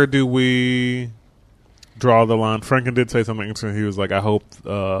know, where do we draw the line? Franken did say something interesting. He was like, I hope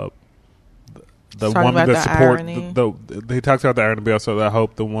the woman that support he talked about the irony, but also I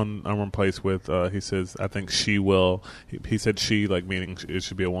hope the one I'm replaced with. He says I think she will. He said she meaning it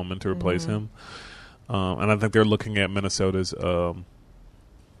should be a woman to replace him. And I think they're looking at Minnesota's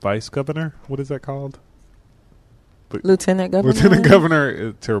vice governor. What is that called? Lieutenant governor. Lieutenant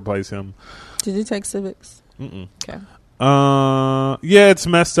governor to replace him. Did you take civics? Mm-mm. Okay. Yeah, it's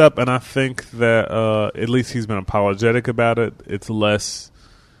messed up, and I think that at least he's been apologetic about it. It's less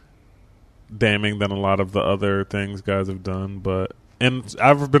damning than a lot of the other things guys have done. And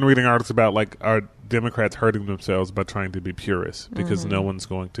I've been reading articles about like are Democrats hurting themselves by trying to be purists because no one's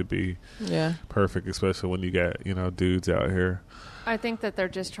going to be perfect, especially when you got dudes out here. I think that they're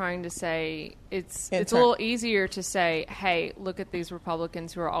just trying to say it's a little easier to say, hey, look at these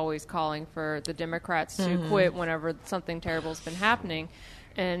Republicans who are always calling for the Democrats to quit whenever something terrible's been happening.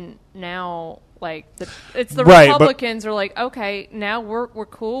 And now, like, it's the Republicans are like, okay, now we're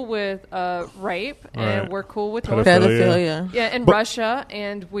cool with rape and we're cool with pedophilia. Yeah, and Russia,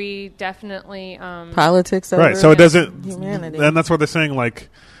 and we definitely politics over so it doesn't humanity. And that's what they're saying, like,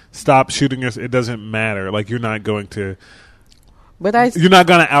 stop shooting us. It doesn't matter. Like, you're not going to. But you're not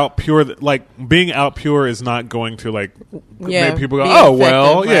going to out-pure... Like, being out-pure is not going to, like, make people go, oh,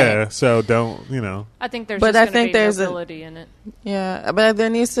 well, yeah, so don't, I think there's just going to be nobility in it. Yeah, but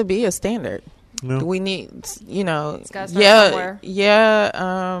there needs to be a standard. No. We need, It's gotta start somewhere.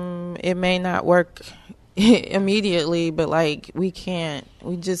 It may not work immediately, but, like, we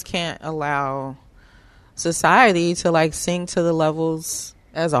just can't allow society to, like, sink to the levels...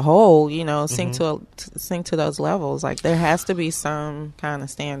 as a whole, sink to those levels. Like there has to be some kind of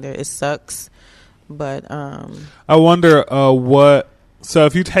standard. It sucks, but I wonder what. So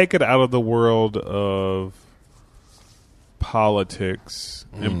if you take it out of the world of politics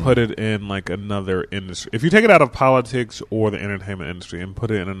and put it in like another industry, if you take it out of politics or the entertainment industry and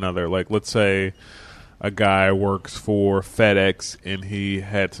put it in another, like let's say a guy works for FedEx and he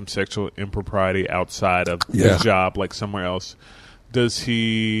had some sexual impropriety outside of his job, like somewhere else. Does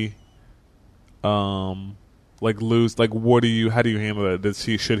he, lose? Like, how do you handle that?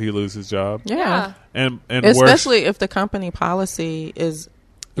 Should he lose his job? Yeah, and especially if the company policy is,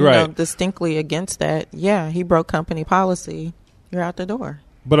 distinctly against that. Yeah, he broke company policy. You're out the door.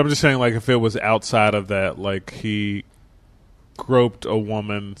 But I'm just saying, like, if it was outside of that, like he groped a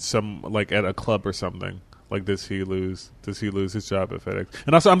woman, at a club or something, like, does he lose his job at FedEx?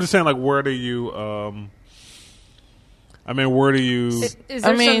 And also, I'm just saying, like, where do you? Where do you... Is there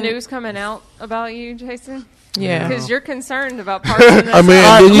some news coming out about you, Jason? Yeah. Because you're concerned about parts of this.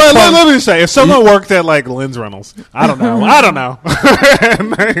 Let me say, if someone worked at, like, Lynn's Reynolds, I don't know.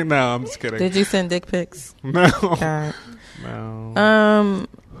 No, I'm just kidding. Did you send dick pics? No. God. No.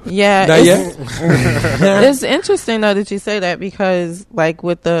 Yeah. Not yet? It's interesting, though, that you say that because, like,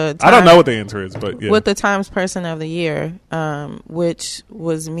 with the... I don't know what the answer is, but yeah. With the Times Person of the Year, which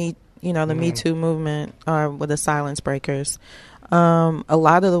was me... the Me Too movement with the silence breakers. A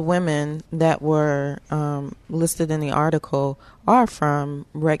lot of the women that were listed in the article are from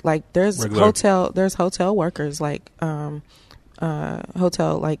there's hotel workers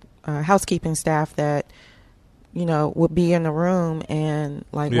housekeeping staff that would be in the room and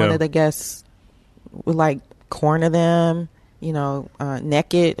one of the guests would like corner them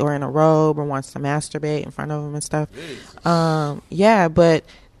naked or in a robe or wants to masturbate in front of them and stuff. But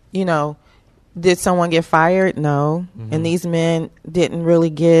did someone get fired? No. And these men didn't really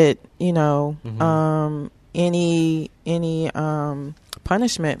get, any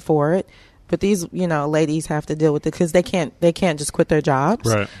punishment for it. But these, ladies have to deal with it because they can't just quit their jobs.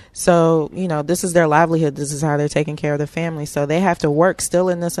 Right. So, this is their livelihood. This is how they're taking care of their family. So they have to work still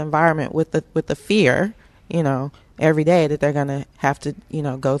in this environment with the fear, every day that they're going to have to,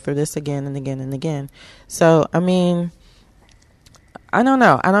 go through this again and again and again. So, I don't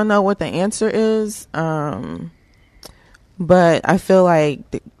know. I don't know what the answer is. But I feel like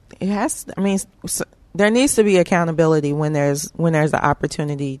it has, there needs to be accountability when there's the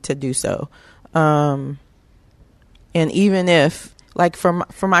opportunity to do so. And even if, like for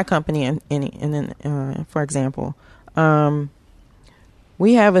my company and for example,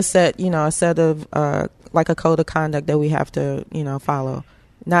 we have a set of, like a code of conduct that we have to, follow,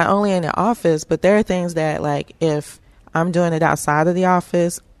 not only in the office, but there are things that like, if I'm doing it outside of the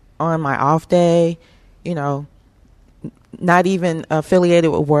office on my off day, not even affiliated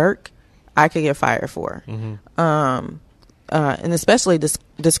with work, I could get fired for. And especially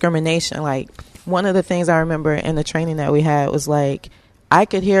discrimination. Like one of the things I remember in the training that we had was like, I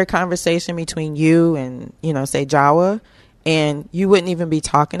could hear a conversation between you and, say Jawa, and you wouldn't even be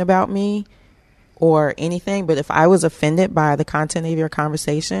talking about me or anything. But if I was offended by the content of your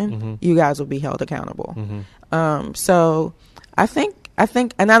conversation, you guys would be held accountable. So I think,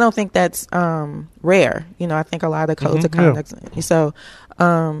 and I don't think that's rare. I think a lot of codes of conduct. So,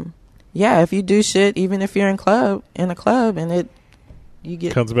 if you do shit, even if you're in a club, and you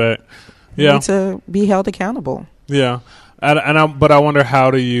get comes back, you need to be held accountable. Yeah, but I wonder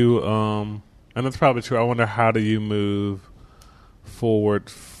how do you, and that's probably true. I wonder how do you move forward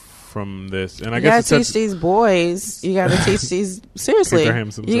from this? And I guess you gotta teach these boys. You gotta teach these seriously.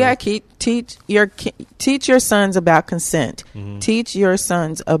 You gotta teach your sons about consent. Mm-hmm. Teach your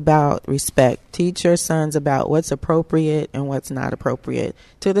sons about respect. Teach your sons about what's appropriate and what's not appropriate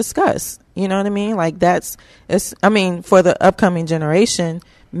to discuss. You know what I mean? Like for the upcoming generation,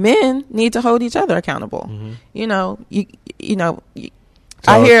 men need to hold each other accountable. Mm-hmm.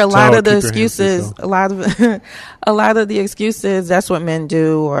 I hear a lot of the excuses. A lot of the excuses. That's what men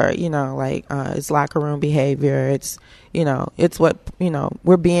do, or it's locker room behavior. It's it's what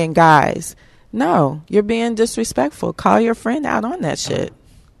we're being guys. No, you're being disrespectful. Call your friend out on that shit.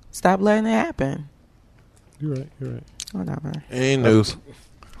 Stop letting it happen. You're right. Whatever. Ain't news.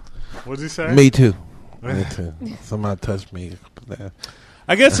 What'd you say? Me too. Somebody touched me.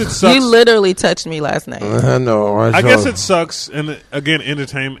 I guess it sucks. You literally touched me last night. I know. I guess it sucks. And again,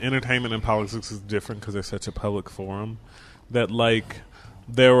 entertainment and politics is different because they're such a public forum. That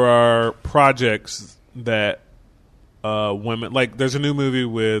there are projects that women there's a new movie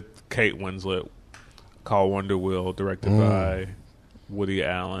with Kate Winslet called Wonder Wheel, directed by Woody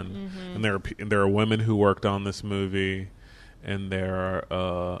Allen, and there are women who worked on this movie, and there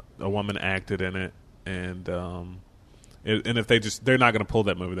are a woman acted in it, and if they're not going to pull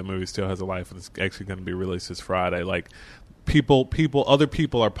that movie. The movie still has a life, and it's actually going to be released this Friday. Other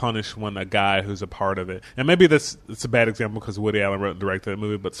people are punished when a guy who's a part of it, and maybe it's a bad example because Woody Allen wrote and directed that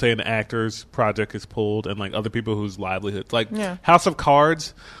movie. But say an actor's project is pulled, and other people whose livelihoods, House of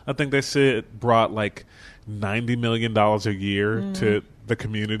Cards, I think they said brought $90 million a year to the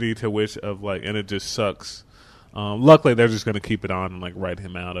community, to which and it just sucks. Luckily, they're just going to keep it on and write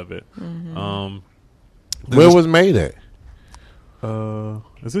him out of it. Mm-hmm. Where was made at?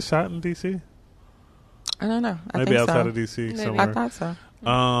 Is this shot in DC? I don't know. Maybe outside of DC somewhere. I thought so.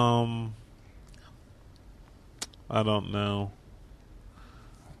 I don't know.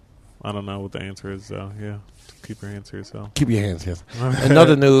 I don't know what the answer is, though. Yeah, keep your hands to yourself. Keep your hands here.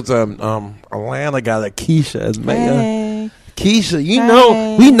 Another news: Atlanta got a Keisha as mayor. Hey. Keisha,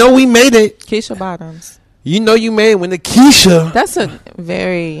 we know we made it. Keisha Bottoms. You made it when the Keisha. That's a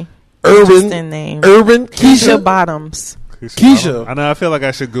very interesting name. Urban Keisha Bottoms. Keisha. I know. I feel like I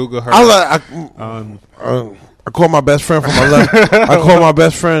should Google her. I called my best friend from Atlanta. I called my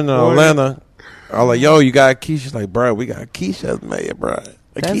best friend in Atlanta. I was like, yo, you got Keisha? She's like, bro, we got Keisha as mayor, bro.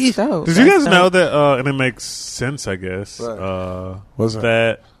 That's dope. Did you guys know that, and it makes sense, I guess,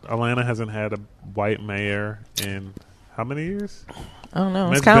 that Atlanta hasn't had a white mayor in how many years? I don't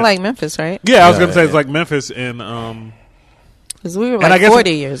know. It's kind of like Memphis, right? Yeah, I was going to say it's like Memphis in... Because we were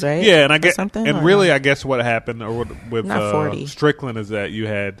 40 years, right? Yeah, and I guess something. And really, I guess what happened with not 40. Strickland is that you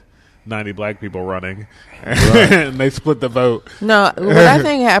had 90 black people running, and they split the vote. No, what I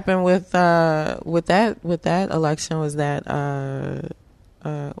think happened with that election was that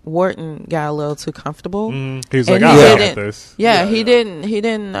Wharton got a little too comfortable. He was like, "I got this." Yeah, he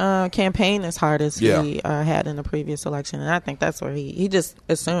didn't campaign as hard as he had in the previous election, and I think that's where he just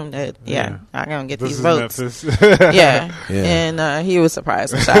assumed that I'm gonna get these votes. And he was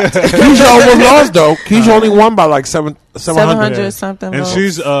surprised and shocked. Keisha almost lost though. Keisha only won by 700 something. And votes.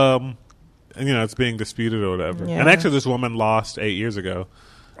 she's it's being disputed or whatever. Yeah. And actually, this woman lost 8 years ago.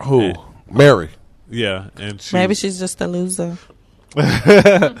 Who? Mary. Yeah, and maybe she's just a loser.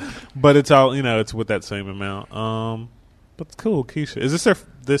 But it's all it's with that same amount. But it's cool, Keisha. Is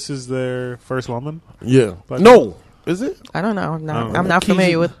this is their first woman? Yeah. No. Is it? I don't know. No, I'm not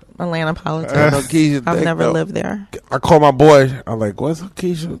familiar with Atlanta politics. I've never lived there. I called my boy. I'm like, what's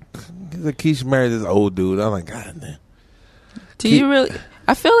Keisha? He's like, Keisha married this old dude. I'm like, God damn. Do you really?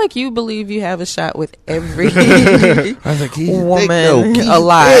 I feel like you believe you have a shot with every woman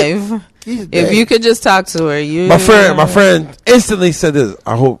alive. If you could just talk to her, my friend instantly said this.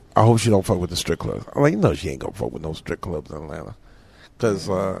 I hope she don't fuck with the strip clubs. I'm like, she ain't gonna fuck with no strip clubs in Atlanta, because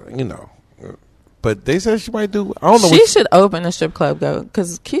But they said she might do. I don't know. She should open a strip club though,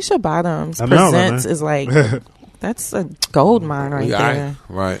 because Keisha Bottoms Presents is like that's a gold mine right there.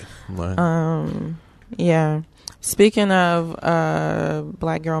 Right. Yeah. Speaking of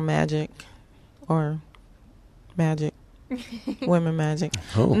black girl magic or magic. Women magic.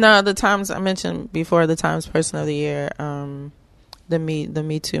 Oh. No, the Times I mentioned before, the Times Person of the Year, the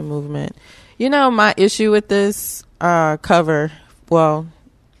Me Too movement. My issue with this cover, well,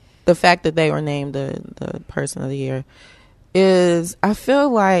 the fact that they were named the Person of the Year, is I feel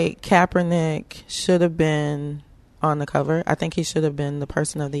like Kaepernick should have been on the cover. I think he should have been the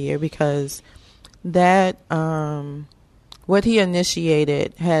person of the year because that what he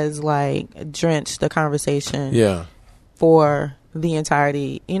initiated has like drenched the conversation. Yeah. For the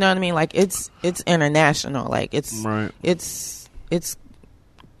entirety, you know what I mean? Like it's international. Like it's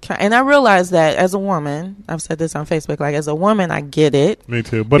and I realize that as a woman, I've said this on Facebook. Like as a woman, I get it. Me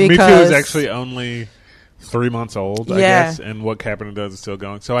too. But Me Too is actually only 3 months old, I guess, and what Kaepernick does is still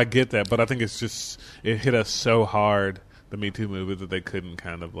going. So I get that, but I think it's just it hit us so hard, the Me Too movement, that they couldn't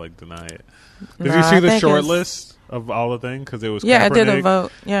kind of like deny it. Did you see the short list of all the things? Because it was Kaepernick, I did a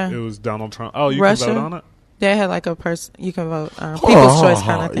vote. Yeah, it was Donald Trump. Oh, you Russia. can vote on it. They had like a person you can vote. People's choice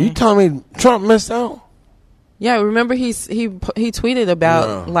kind of thing. You telling me Trump missed out? Yeah, remember he tweeted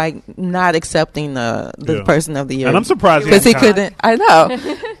about like not accepting the person of the year, and I'm surprised because he couldn't. I know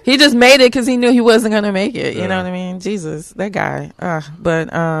he just made it because he knew he wasn't going to make it. You know what I mean? Jesus, that guy.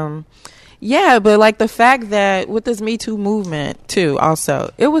 But like the fact that with this Me Too movement too, also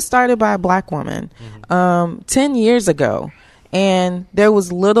it was started by a black woman 10 years ago, and there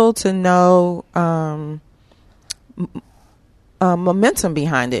was little to no momentum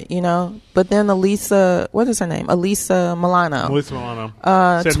behind it, you know. But then what is her name? Alyssa Milano.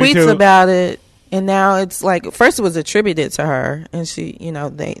 Tweets about it, and now it's like first it was attributed to her, and she, you know,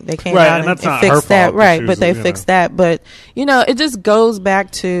 they came out and fixed that, right? But they fixed that. But you know, it just goes back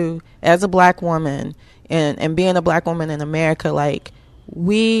to as a black woman and being a black woman in America, like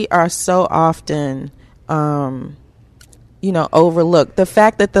we are so often overlooked. The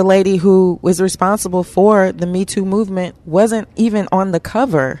fact that the lady who was responsible for the Me Too movement wasn't even on the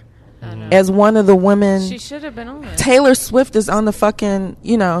cover as one of the women. She should have been on it. Taylor Swift is on the fucking,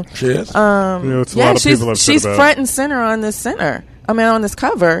 She is? She's front and center on this on this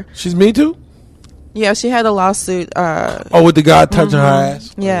cover. She's Me Too? Yeah, she had a lawsuit. With the guy touching her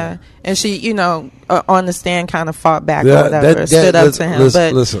ass? Yeah. And she, on the stand kind of fought back or whatever, stood up to him.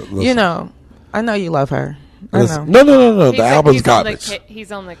 Listen. I know you love her. No. The album's garbage.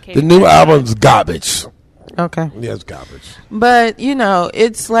 He's on the case. The new album's garbage. Okay. Yeah, it's garbage. But,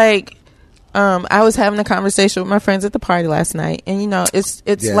 it's like I was having a conversation with my friends at the party last night, and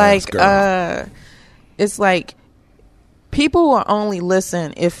it's like people will only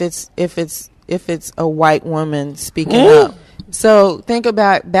listen if it's a white woman speaking up. So think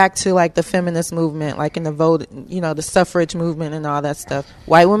about back to like the feminist movement, like in the vote, the suffrage movement and all that stuff.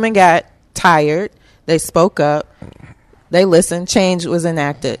 White women got tired. They spoke up. They listened. Change was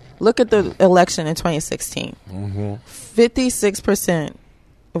enacted. Look at the election in 2016. 56%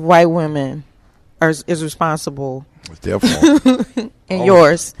 of white women is responsible. It's their fault. And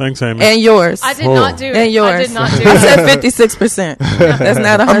yours. Thanks, Amy. And yours. I did not do it. And yours. I did not do it. I said 56%. That's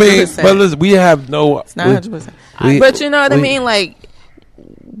not 100%. But listen, we have no. It's not 100%. But you know what I mean? Like,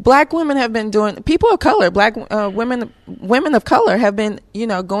 black women have been doing, people of color, black women of color have been,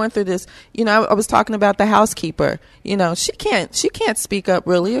 going through this. I was talking about the housekeeper. She can't speak up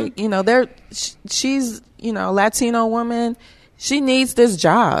really. She's, a Latino woman. She needs this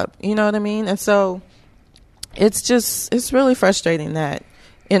job. You know what I mean? And so it's really frustrating that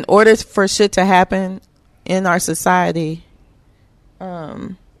in order for shit to happen in our society,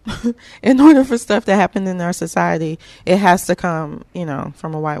 in order for stuff to happen in our society, it has to come,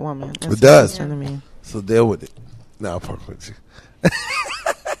 from a white woman. It does. You know what I mean? So deal with it. No, fuck with you.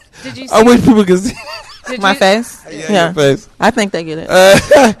 Did you? I wish people could see my face. Yeah, your face. I think they get it.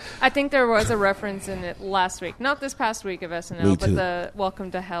 I think there was a reference in it last week, not this past week of SNL, but the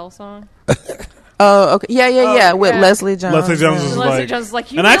 "Welcome to Hell" song. Oh, okay. Yeah. With Leslie Jones. Leslie Jones is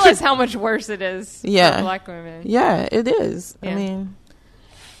like, you realize how much worse it is for black women. Yeah, it is. Yeah. I mean,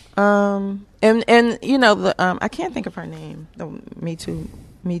 I can't think of her name, the Me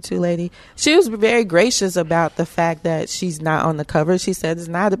Too lady. She was very gracious about the fact that she's not on the cover. She said it's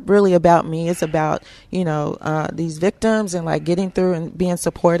not really about me. It's about, these victims and like getting through and being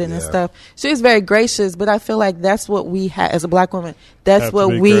supported and stuff. She was very gracious, but I feel like that's what we have as a black woman. That's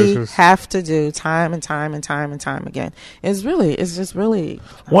what we have to do time and time again. It's just really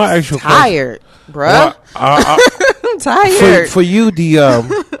tired, bruh. I'm tired. For you,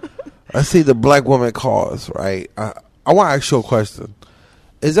 I see the black woman cause, right? I want to ask you a question.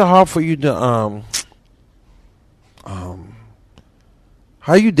 Is it hard for you to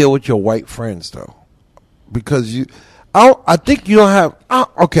how you deal with your white friends though? Because I think you don't have.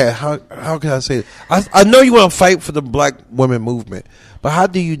 Okay, how can I say it? I know you want to fight for the black women movement, but how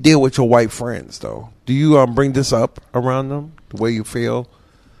do you deal with your white friends though? Do you bring this up around them the way you feel?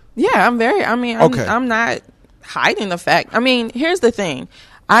 Yeah, I'm not hiding the fact. I mean, here's the thing.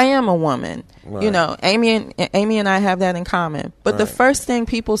 I am a woman. Right. Amy and I have that in common. But the first thing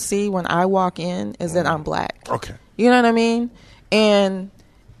people see when I walk in is that I'm black. Okay. You know what I mean? And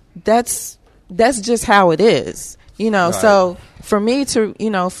that's just how it is. Right. So for me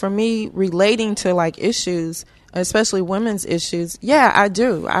relating to like issues, especially women's issues, yeah, I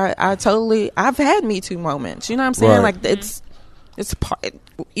do. I totally, I've had Me Too moments. You know what I'm saying? Right. Like it's part,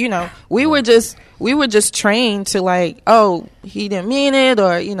 we were just trained to like, oh, he didn't mean it,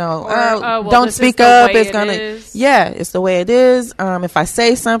 or don't speak up. It's it's the way it is. If I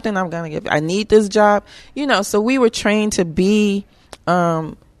say something, I need this job. So we were trained to be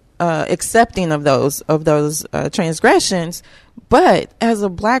accepting of those transgressions. But as a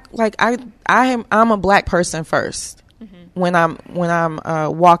black, like I'm a black person first. When I'm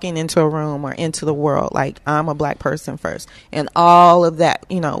walking into a room or into the world, like I'm a black person first, and all of that,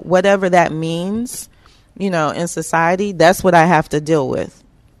 whatever that means, in society, that's what I have to deal with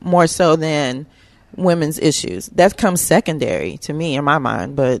more so than women's issues. That comes secondary to me in my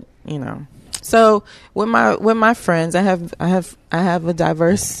mind, but so with my friends, I have a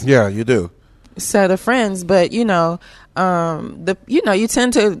diverse you do set of friends, but you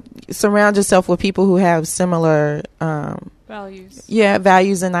tend to surround yourself with people who have similar values. Yeah,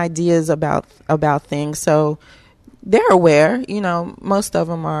 values and ideas about things. So they're aware. Most of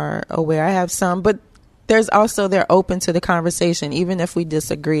them are aware. I have some, but there's also they're open to the conversation, even if we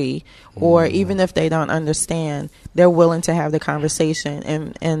disagree or even if they don't understand. They're willing to have the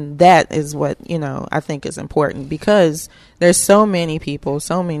conversation, and that is what I think is important, because there's so many people,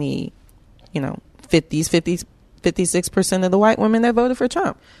 56% of the white women that voted for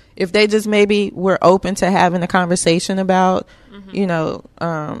Trump. If they just maybe were open to having a conversation about,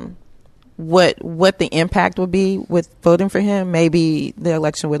 what the impact would be with voting for him, maybe the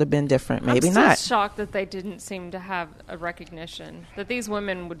election would have been different. Maybe not. I'm still shocked that they didn't seem to have a recognition that these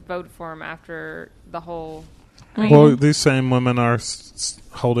women would vote for him after the whole. Well, these same women are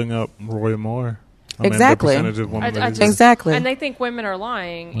holding up Roy Moore. Exactly. Exactly. And they think women are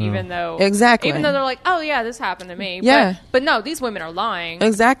lying, even though they're like, oh yeah, this happened to me. Yeah. But no, these women are lying.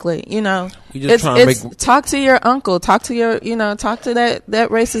 Exactly. Talk to your uncle. Talk to your, talk to that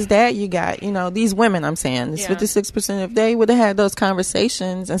racist dad you got. These women, I'm saying, this 56%. If they would have had those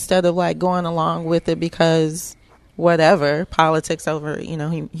conversations instead of like going along with it because whatever, politics over,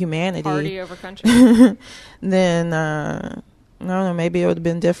 humanity, party over country, then no, maybe it would have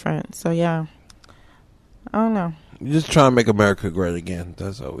been different. So yeah. I don't know. You're just trying to make America great again.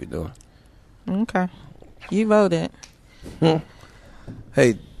 That's all we doing. Okay. You voted.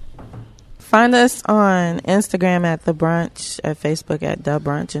 Hey. Find us on Instagram at The Brunch, at Facebook at The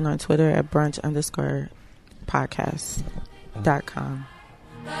Brunch, and on Twitter at brunch_podcast.com.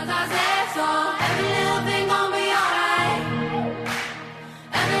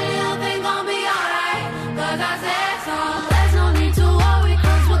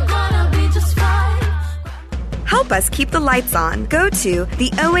 Help us keep the lights on. Go to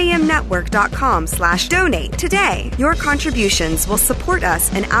theoamnetwork.com/donate today. Your contributions will support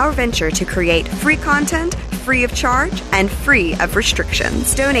us in our venture to create free content, free of charge, and free of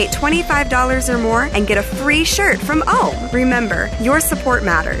restrictions. Donate $25 or more and get a free shirt from OAM. Remember, your support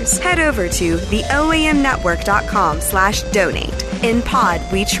matters. Head over to theoamnetwork.com/donate. In Pod,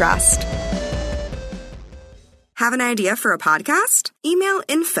 we trust. Have an idea for a podcast? Email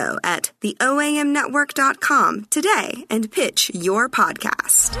info@theoamnetwork.com today and pitch your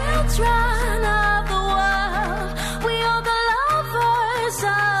podcast. Children of the world, we are the lovers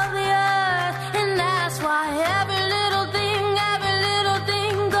of the earth, and that's why every little thing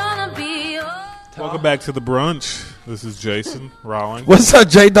gonna be yours. Welcome back to The Brunch. This is Jason Rawlings. What's up,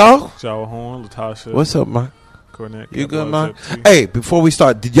 J-Dog? Jawa Horn, Latasha. What's up, man? Cornette. You good, man? Hey, before we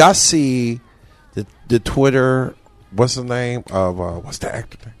start, did y'all see the Twitter, what's the name of what's the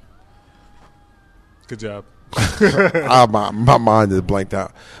actor name? Good job. My mind is blanked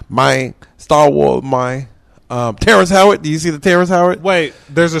out. My Star Wars, Terrence Howard. Do you see the Terrence Howard? Wait,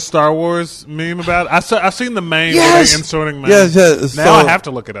 there's a Star Wars meme about it? I've seen the meme. Yes. Inserting memes. Yes. Now I have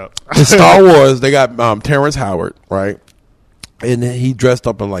to look it up. In Star Wars, they got Terrence Howard, right? And he dressed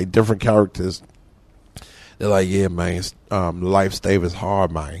up in like different characters. They're like, yeah, man, life stave is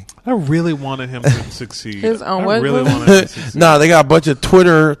hard, man. I really wanted him to succeed. His own I really wanted him to succeed. Nah, they got a bunch of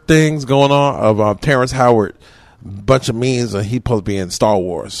Twitter things going on of Terrence Howard, bunch of memes, and he's supposed to be in Star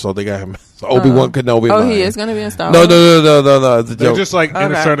Wars. So they got him. So Obi-Wan Kenobi. Oh, he is going to be in Star Wars? No. It's a They're joke. just like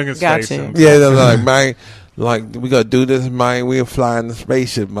inserting his face. You. Yeah, they're like, man, like, we got to do this, man. We're flying the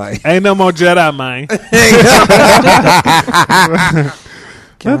spaceship, man. Ain't no more Jedi, man.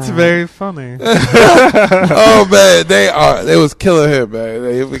 That's very funny. Oh man, they was killing him, man.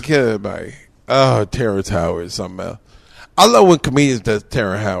 They were killing him, man. Oh, Terrence Howard is something else. I love when comedians does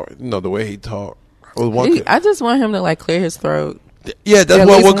Terrence Howard. You know the way he talk. I just want him to like clear his throat. Yeah, that's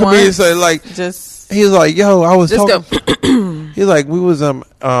what one comedian said. Like, just he's like, "Yo, I was talking." He's like, "We was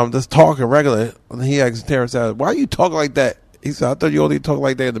just talking regular." And he asked Terrence, "Why you talk like that?" He said, "I thought you only talk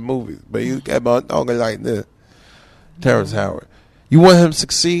like that in the movies, but you kept on talking like this." Terrence Howard, you want him to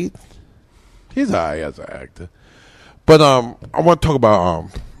succeed? He's alright as an actor, but I want to talk about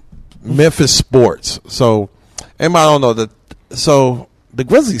Memphis sports. So, anybody don't know that? So the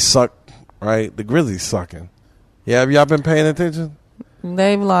Grizzlies suck, right? The Grizzlies sucking. Yeah, have y'all been paying attention?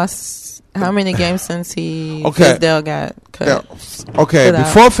 They've lost how many games since Fizdale got cut? Yeah. Okay,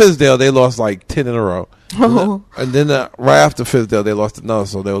 before Fizdale, they lost like 10 in a row. Oh. And then right after Fizdale, they lost another,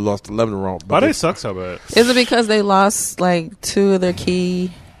 so they lost 11 in a row. Why they suck so bad? Is it because they lost like 2 of their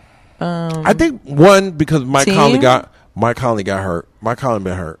key? I think one because Mike Conley got hurt. Mike Conley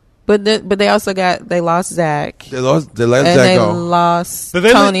been hurt. But they also lost Zach. They let Zach go. They lost Did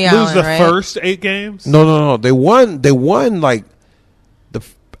they Tony lose Allen, the right? first 8 games? No. They won like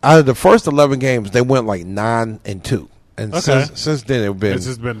out of the first 11 games, they went like 9-2. And since then it's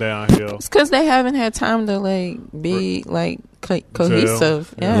just been downhill. It's because they haven't had time to like be like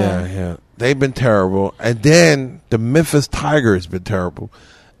cohesive. Yeah. They've been terrible. And then the Memphis Tigers been terrible.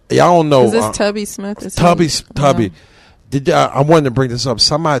 Y'all don't know. Is this Tubby Smith? Tubby. Yeah. I wanted to bring this up.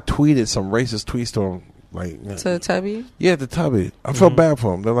 Somebody tweeted some racist tweets to him. Like, to Tubby? Yeah, to Tubby. I felt bad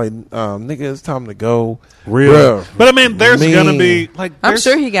for him. They're like, nigga, it's time to go. Real. But I mean, there's going to be like, I'm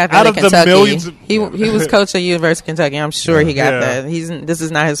sure he got that out in Kentucky. He was coach at University of Kentucky. I'm sure he got that. This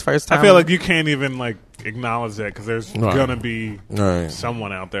is not his first time. I feel like you can't even like acknowledge that because there's going to be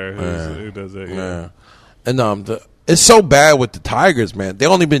someone out there who does it. Yeah. And it's so bad with the Tigers, man. They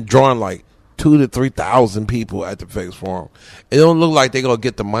only been drawing like 2,000 to 3,000 people at the FedEx Forum. It don't look like they're gonna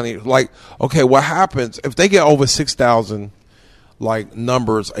get the money. Like, okay, what happens if they get over 6,000 like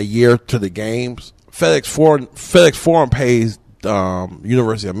numbers a year to the games? FedEx Forum pays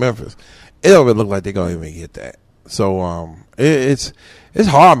University of Memphis. It don't even look like they're gonna even get that. So it's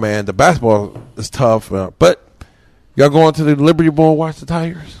hard, man. The basketball is tough, but y'all going to the Liberty Bowl watch the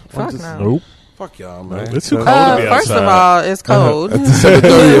Tigers? Fuck no. Nope. Fuck y'all, man. It's too cold to be First outside. of all, it's cold. It's December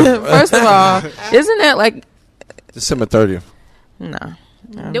 30th. First of all, isn't that like December 30th? No.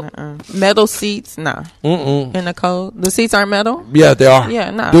 Nope. Metal seats? Nah. In the cold? The seats aren't metal? Yeah, they are.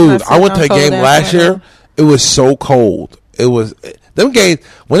 Yeah, nah. Dude, I went to a game last year. It was so cold. It was them games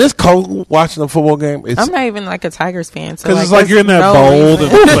when it's cold watching a football game. I'm not even like a Tigers fan, because it's like you're in that bowl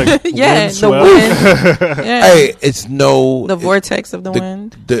and it's like the wind. Yeah. Hey, it's the vortex of the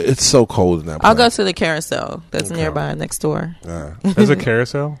wind. It's so cold in that. I'll go to the carousel that's nearby next door. There's a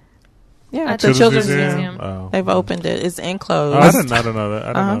carousel. Yeah, at the Children's Museum. Oh. They've opened it. It's enclosed. I did not know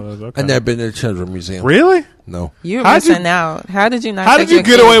that. I didn't know that. Okay. I've never been to the Children's Museum. Really? No. You're missing out. How did you not? How did you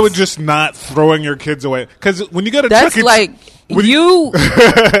get away with just not throwing your kids away? Because when you go to that's Chuck E. like you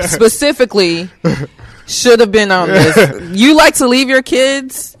specifically should have been on this. You like to leave your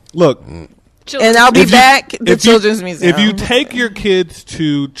kids? Look. And I'll be back at the Children's Museum. If you take your kids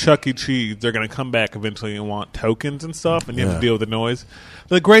to Chuck E. Cheese, they're going to come back eventually and want tokens and stuff, and you have to deal with the noise.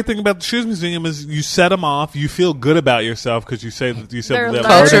 The great thing about the Children's Museum is you set them off, you feel good about yourself because you said they're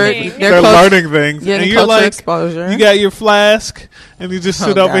learning things, yeah, and you're like, exposure. You got your flask, and you just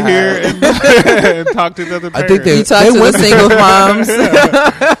sit over here and talk to the other parents. You talk to the single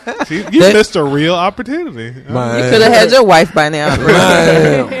moms. See, you missed a real opportunity. You could have had your wife by now.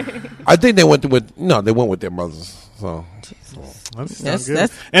 I think they went with their mothers. So that's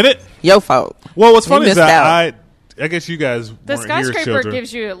and it your fault. Well, what's funny is that I guess you guys the weren't skyscraper here,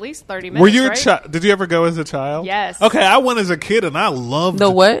 gives you at least 30 minutes. Were you right? a child? Did you ever go as a child? Yes. Okay, I went as a kid and I loved the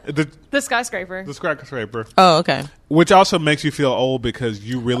what? The skyscraper. The skyscraper. Oh, okay. Which also makes you feel old because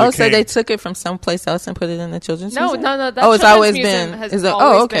you really. Oh, so they took it from someplace else and put it in the Children's Museum? No. It's always been. Has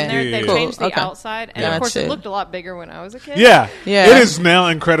always been there. Yeah, they changed the outside, and of course, it looked a lot bigger when I was a kid. Yeah. It is now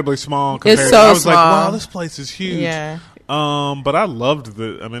incredibly small. It's so I was small. like, wow, this place is huge. Yeah. But I loved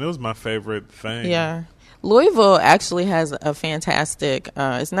it was my favorite thing. Yeah. Louisville actually has a fantastic,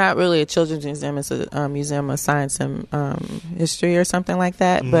 it's not really a children's museum, it's a museum of science and history or something like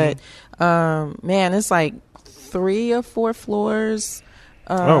that. But, man, it's like 3 or 4 floors.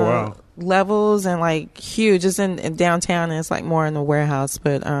 Levels and like huge. It's in downtown and it's like more in the warehouse.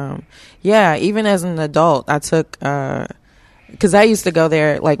 But, yeah, even as an adult, I took, because I used to go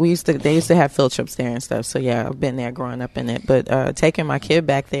there, like they used to have field trips there and stuff. So, yeah, I've been there growing up in it. But taking my kid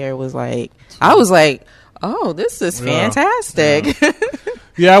back there was like, I was like, oh, this is fantastic.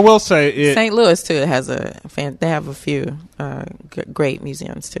 Yeah, I will say St. Louis too has they have a few great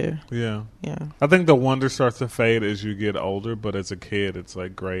museums too. Yeah. Yeah. I think the wonder starts to fade as you get older, but as a kid, it's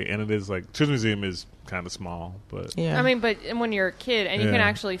like great, and it is like Children's Museum is kind of small, but yeah. I mean, but when you're a kid and you can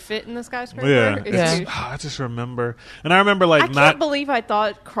actually fit in the skyscraper, I just remember, and I remember like I can't believe I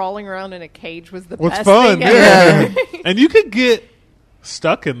thought crawling around in a cage was the best fun. thing ever. And you could get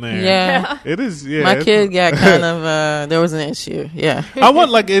stuck in there. Yeah. It is. Yeah, my kid got kind of there was an issue. Yeah. I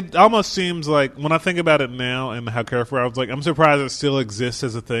want like it almost seems like when I think about it now and how careful I was, like I'm surprised it still exists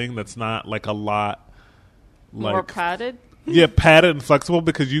as a thing that's not like a lot like more padded. Yeah, padded and flexible,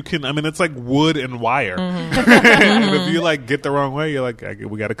 because you can. I mean, it's like wood and wire. Mm-hmm. And if you like get the wrong way, you're like,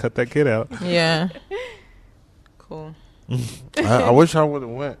 we got to cut that kid out. Yeah. Cool. I wish I would have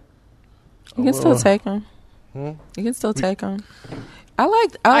went. You can still take them. You can still take them. I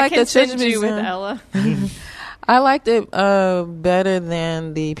like the Children's Museum with Ella. I liked it better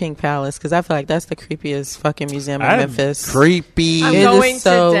than the Pink Palace, because I feel like that's the creepiest fucking museum in Memphis. Creepy. I'm it going is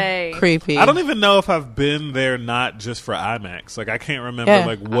so today. creepy. I don't even know if I've been there not just for IMAX. Like I can't remember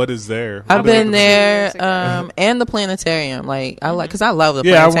like what is there. I've been there and the planetarium. Like I like, because I love the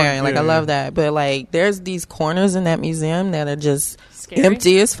planetarium. I love that. But like there's these corners in that museum that are just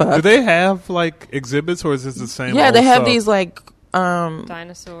empty as fuck. Do they have like exhibits, or is this the same? Yeah, they have stuff? these like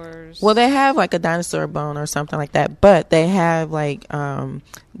dinosaurs. Well, they have like a dinosaur bone or something like that, but they have like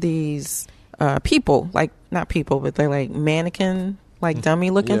these people, like not people, but they're like mannequin, like dummy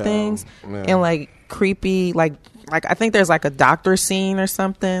looking things, and like creepy, like I think there's like a doctor scene or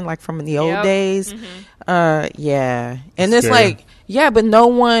something like from the old days. Yeah, and it's like but no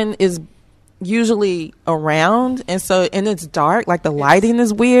one is usually around, and it's dark, like the lighting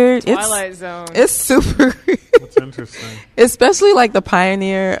is weird. Twilight Zone. It's super That's interesting. Especially like the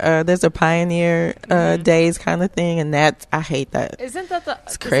Pioneer there's a Pioneer days kind of thing, and I hate that. Isn't that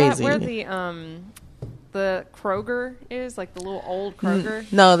it's crazy. Is that where the Kroger is, like the little old Kroger?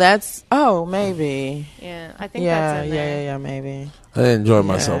 No, that's maybe. Yeah, I think that's in there. Yeah, maybe. I didn't enjoy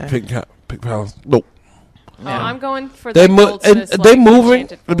myself. Pink Palace. Nope. Yeah. I'm going for they the they moving.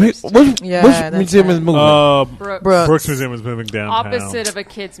 Which museum is moving? Brooks Museum is moving downtown. Opposite of a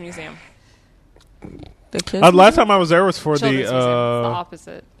kids museum. The kids last time I was there was for the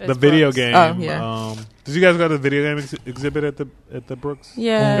opposite. The video game. Oh, yeah. Did you guys go to the video game exhibit at the Brooks?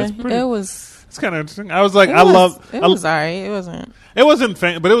 Yeah, it was. It's kind of interesting. I was like, It was alright. It wasn't. It wasn't,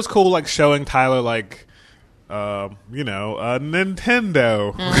 but it was cool. Like showing Tyler like. A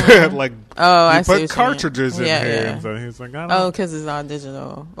Nintendo, like I put cartridges in here. And so he's like, I don't know. Because it's all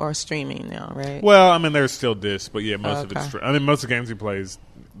digital or streaming now, right? Well, I mean, there's still discs, but yeah, most of it's. I mean, most of the games he plays,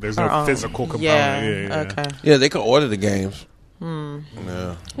 there's no physical component. Okay. Yeah, they can order the games.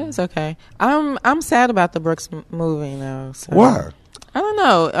 Yeah, it's okay. I'm sad about the Brooks moving though. So. Why? I don't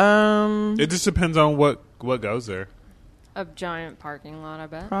know. It just depends on what goes there. A giant parking lot, I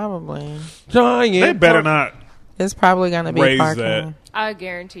bet. Probably. Giant. They better not. It's probably going to be raise parking. That. I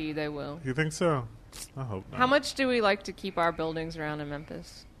guarantee you they will. You think so? I hope not. How much do we like to keep our buildings around in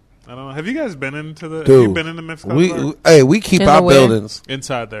Memphis? I don't know. Have you guys been into the? Dude, have you been into Memphis College Park? We keep our buildings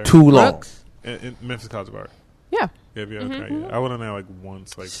inside there too long. In Memphis College Park. Yeah. Yeah, okay. Yeah. I want to know like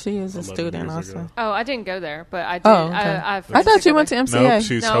once. Like she is a student also. Ago. Oh, I didn't go there, but I did. Oh, okay. I thought you went to MCA. Nope,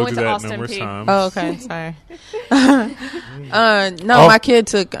 she's told you that numerous times. Oh, okay. Sorry. No, my kid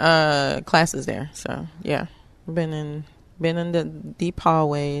took classes there, so yeah, been in the deep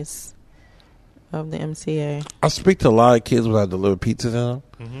hallways of the MCA. I speak to a lot of kids when I deliver pizzas in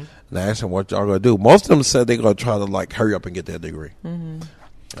them, and I ask them what y'all gonna do. Most of them said they're gonna try to like hurry up and get their degree.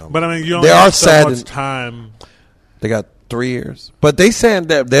 But I mean, you only have so much time. They got 3 years, but they saying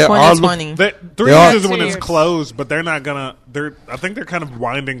that they are 20. 3 years is when it's closed, but they're not gonna. I think they're kind of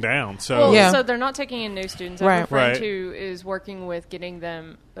winding down. So so they're not taking in new students. I have a friend who is working with getting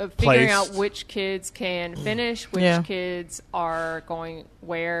them figuring out which kids can finish, which kids are going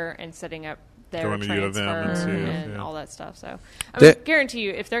where, and setting up their transfer and all that stuff. So I guarantee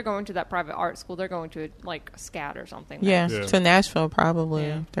you, if they're going to that private art school, they're going to like SCAD or something. Yeah, to Nashville probably.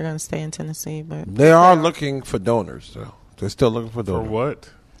 Yeah. They're going to stay in Tennessee, but they are looking for donors though. They're still looking for donors. For what?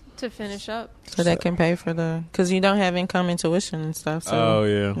 To finish up, so they can pay for because you don't have income and tuition and stuff. So,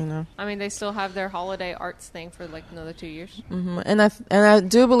 you know. I mean, they still have their holiday arts thing for like another 2 years. And I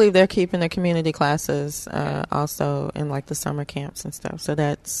do believe they're keeping the community classes also in like the summer camps and stuff. So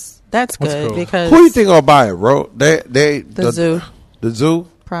that's good cool. Because who do you think will buy it? The zoo, the zoo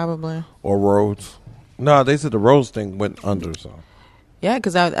probably, or Rhodes. No, they said the Rhodes thing went under. So yeah,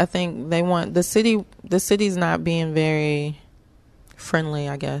 because I think they want the city's not being very friendly,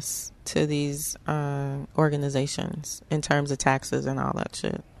 I guess, to these organizations in terms of taxes and all that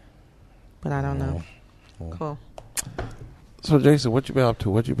shit. But I don't know. Cool. So, Jason, what you been up to?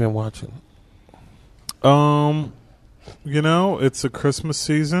 What you been watching? It's a Christmas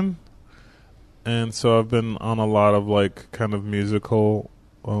season, and so I've been on a lot of like kind of musical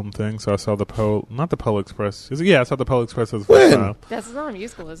things. So I saw not the Polar Express. I saw the Polar Express for the first time. That's not a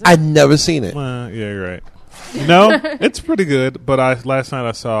musical, is it? I've never seen it. Yeah, you're right. No, it's pretty good. But last night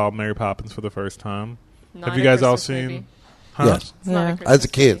I saw Mary Poppins for the first time. Have you guys all seen? Huh? Yes. Yeah. As a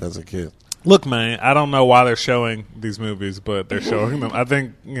kid. Look, man, I don't know why they're showing these movies, but they're showing them. I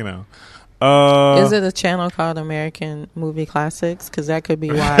think, is it a channel called American Movie Classics? Because that could be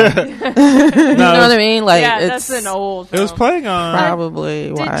why. You know what I mean? Like, that's an old film. It was playing on.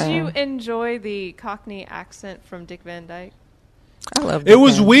 Probably why. Did you enjoy the Cockney accent from Dick Van Dyke? I love it.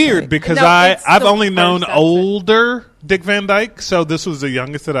 Was weird because I've only known accent. Older Dick Van Dyke, so this was the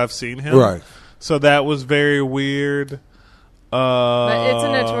youngest that I've seen him. Right. So that was very weird. But it's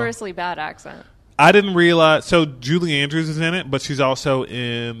a notoriously bad accent. I didn't realize. So Julie Andrews is in it, but she's also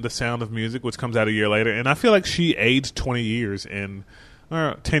in The Sound of Music, which comes out a year later. And I feel like she aged 20 years in,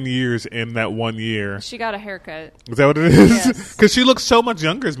 10 years in that 1 year. She got a haircut. Is that what it is? Yes. Because she looks so much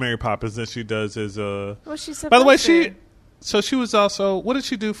younger as Mary Poppins than she does as Well, she's supposed By the way, to. she was also. What did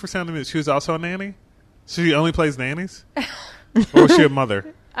she do for Sound of Music? She was also a nanny. So she only plays nannies, or was she a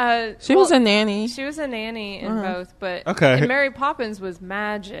mother? She was a nanny. She was a nanny in both, but Okay. in Mary Poppins was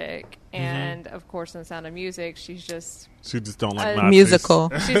magic, and of course in Sound of Music, she's just She just don't like A Nazis. musical.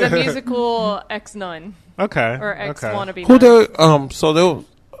 she's a musical ex-nun Okay. or ex-wannabe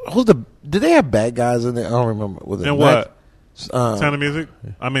Who nun. did they have bad guys in there? I don't remember. Was it And what? Sound Sound of Music?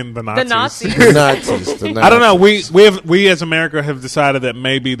 I mean the Nazis. The Nazis. The Nazis. I don't know. We as America have decided that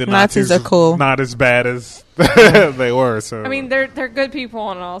maybe the Nazis are cool. Not as bad as they were. So I mean, they're good people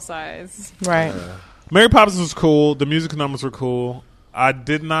on all sides. Right. Mary Poppins was cool. The music numbers were cool. I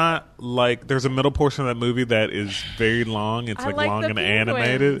did not like. There's a middle portion of that movie that is very long. It's like long the and penguins.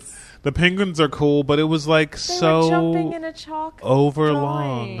 animated. The penguins are cool, but it was like They were jumping in a chalk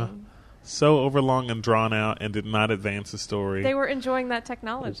overlong. drawing. So overlong and drawn out, and did not advance the story. They were enjoying that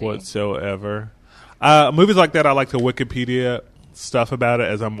technology. Whatsoever. Movies like that, I like to Wikipedia stuff about it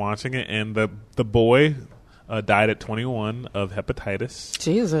as I'm watching it. And the boy died at 21 of hepatitis.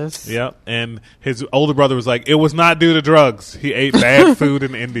 Jesus. Yep. And his older brother was like, it was not due to drugs. He ate bad food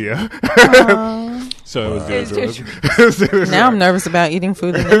in India. So it was due to drugs. Now I'm nervous about eating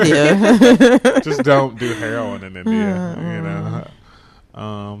food in India. Just don't do heroin in India,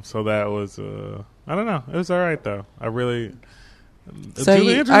 so that was, I don't know. It was all right, though. I really... So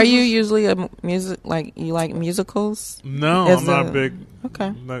are you usually a you like musicals? No, I'm not a big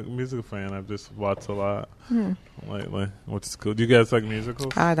musical fan. I've just watched a lot lately, which is cool. Do you guys like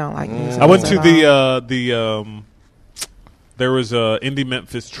musicals? I don't like musicals. I went to the there was Indie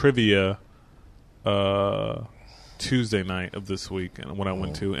Memphis trivia Tuesday night of this week, and when I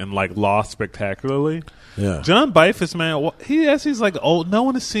went to and lost spectacularly. Yeah, John Bifus, man, he has these old. No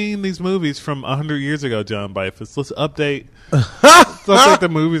one has seen these movies from 100 years ago. John Bifus, let's update the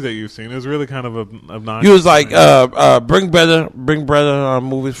movies that you've seen. It was really kind of obnoxious. He was like, bring better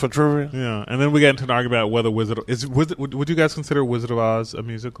movies for trivia. Yeah, and then we got into an argument about whether would you guys consider Wizard of Oz a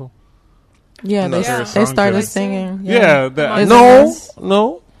musical? Yeah, they started singing. Yeah,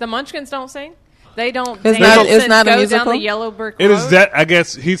 no. The Munchkins don't sing. They don't. It's not a go musical? down the yellow brick road. It is that. I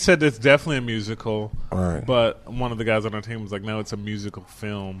guess he said it's definitely a musical. Right. But one of the guys on our team was like, "No, it's a musical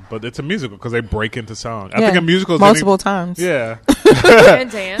film." But it's a musical because they break into song. I think a musical is multiple times. Yeah. And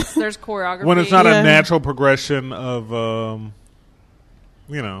dance. There's choreography. When it's not a natural progression of,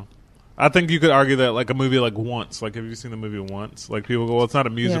 I think you could argue that a movie like Once, have you seen the movie Once? People go, well, it's not a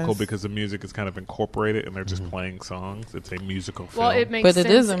musical because the music is kind of incorporated and they're just playing songs. It's a musical film. Well, it makes But sense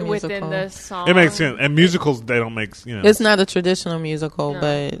it is a within musical. the song. It makes sense. And musicals, they don't make, It's not a traditional musical, No.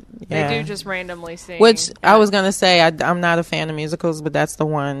 but They do just randomly sing. Which I was gonna say, I'm not a fan of musicals, but that's the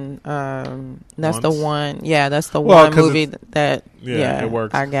one. That's the Once? one. Yeah, that's the Well, one 'cause movie that. Yeah, it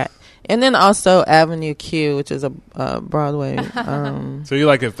works. I got. And then also Avenue Q, which is a Broadway. So you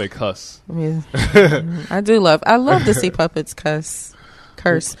like if they cuss? I do love. I love to see puppets curse.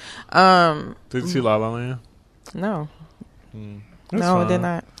 Did you see La La Land? No, That's no, I fine. did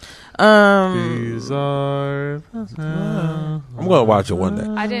not. These are. I'm gonna watch it one day.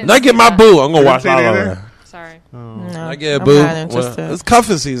 I didn't. When I get my boo, I'm gonna watch see La it La either? Land. Sorry. No, I get a I'm boo. not interested. It's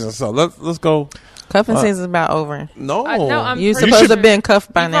cuffing season, so let's go. Cuffing season is about over. No, I'm You're pretty supposed to sure have been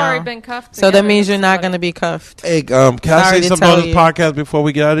cuffed by you've now. already been cuffed. So that together means with you're not somebody. going to be cuffed. Hey, can I Sorry say to something tell on this you. podcast before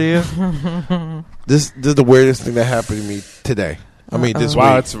we get out of here? This is the weirdest thing that happened to me today. I mean, this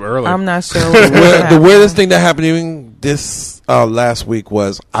wow, week. it's early. I'm not sure. The weirdest thing that happened even this last week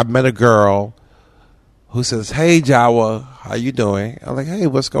was I met a girl who says, "Hey, Jawa, how you doing?" I'm like, "Hey,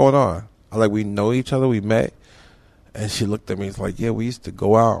 what's going on?" I'm like, "We know each other. We met." And she looked at me. It's like, "Yeah, we used to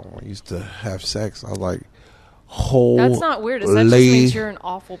go out. We used to have sex." I was like, That's not weird. That just means you're an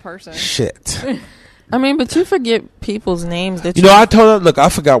awful person. Shit. I mean, but you forget people's names. That I told her, look, I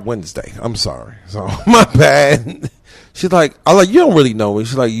forgot Wednesday. I'm sorry. So, my bad. She's like, I'm like, you don't really know me.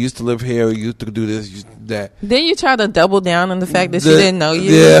 She's like, you used to live here. You used to do this, used to do that. Then you try to double down on the fact that she didn't know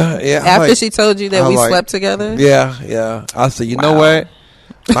you. Yeah. After she told you that we slept together. Yeah. I said, you know what?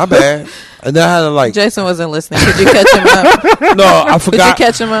 My bad. And then I had to Jason wasn't listening. Could you catch him up? No, I forgot. Could you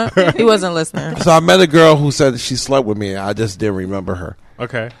catch him up? He wasn't listening. So I met a girl who said she slept with me. I just didn't remember her.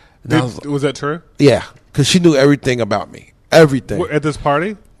 Okay. Was that true? Yeah, because she knew everything about me. Everything. At this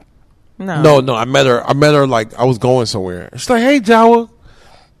party? No. I met her like I was going somewhere. She's like, "Hey, Jawa."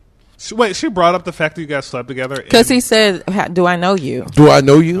 She brought up the fact that you guys slept together because he said, "Do I know you? Do I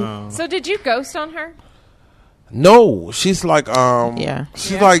know you?" So did you ghost on her? No, she's like, yeah.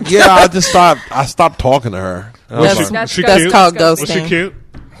 She's like, yeah. I stopped talking to her. That's cute? called ghosting. Was she cute?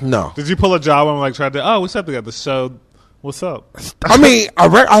 No. Did you pull a job and tried to? Oh, we slept together. So, what's up? I mean,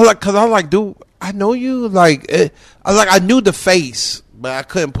 because I like, dude, I know you. I knew the face, but I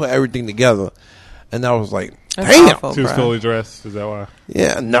couldn't put everything together, and I was like, damn. Awful, she was fully dressed. Is that why?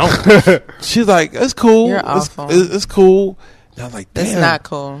 Yeah, no. She's like, it's cool. You're awful. It's cool. And I was like, damn. It's not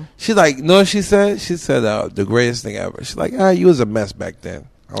cool. She's like, no, what she said? She said the greatest thing ever. She's like, you was a mess back then.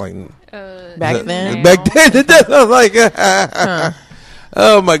 I'm like, back then? Back then? I was like,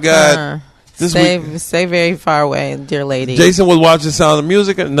 oh my God. Stay very far away, dear lady. Jason was watching Sound of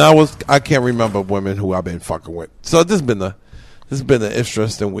Music, and I can't remember women who I've been fucking with. So this has been an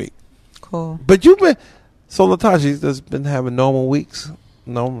interesting week. Cool. But you've been, so Latasha's just been having normal weeks.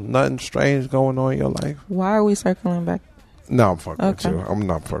 No, nothing strange going on in your life. Why are we circling back? No, I'm fucking with you. I'm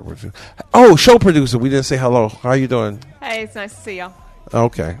not fucking with you. Oh, show producer. We didn't say hello. How you doing? Hey, it's nice to see y'all.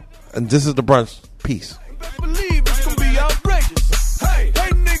 Okay. And this is the brunch. Peace. Believe it's gonna be outrageous. Hey,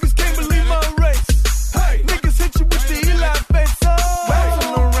 niggas can't believe my race. Hey, niggas hit you with the Eli face.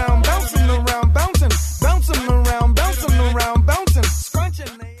 Bouncing around, bouncing around, bouncing around, bouncing around, bouncing.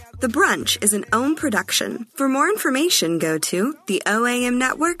 The Brunch is an OWN production. For more information, go to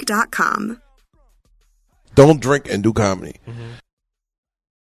theoamnetwork.com. Don't drink and do comedy. Mm-hmm.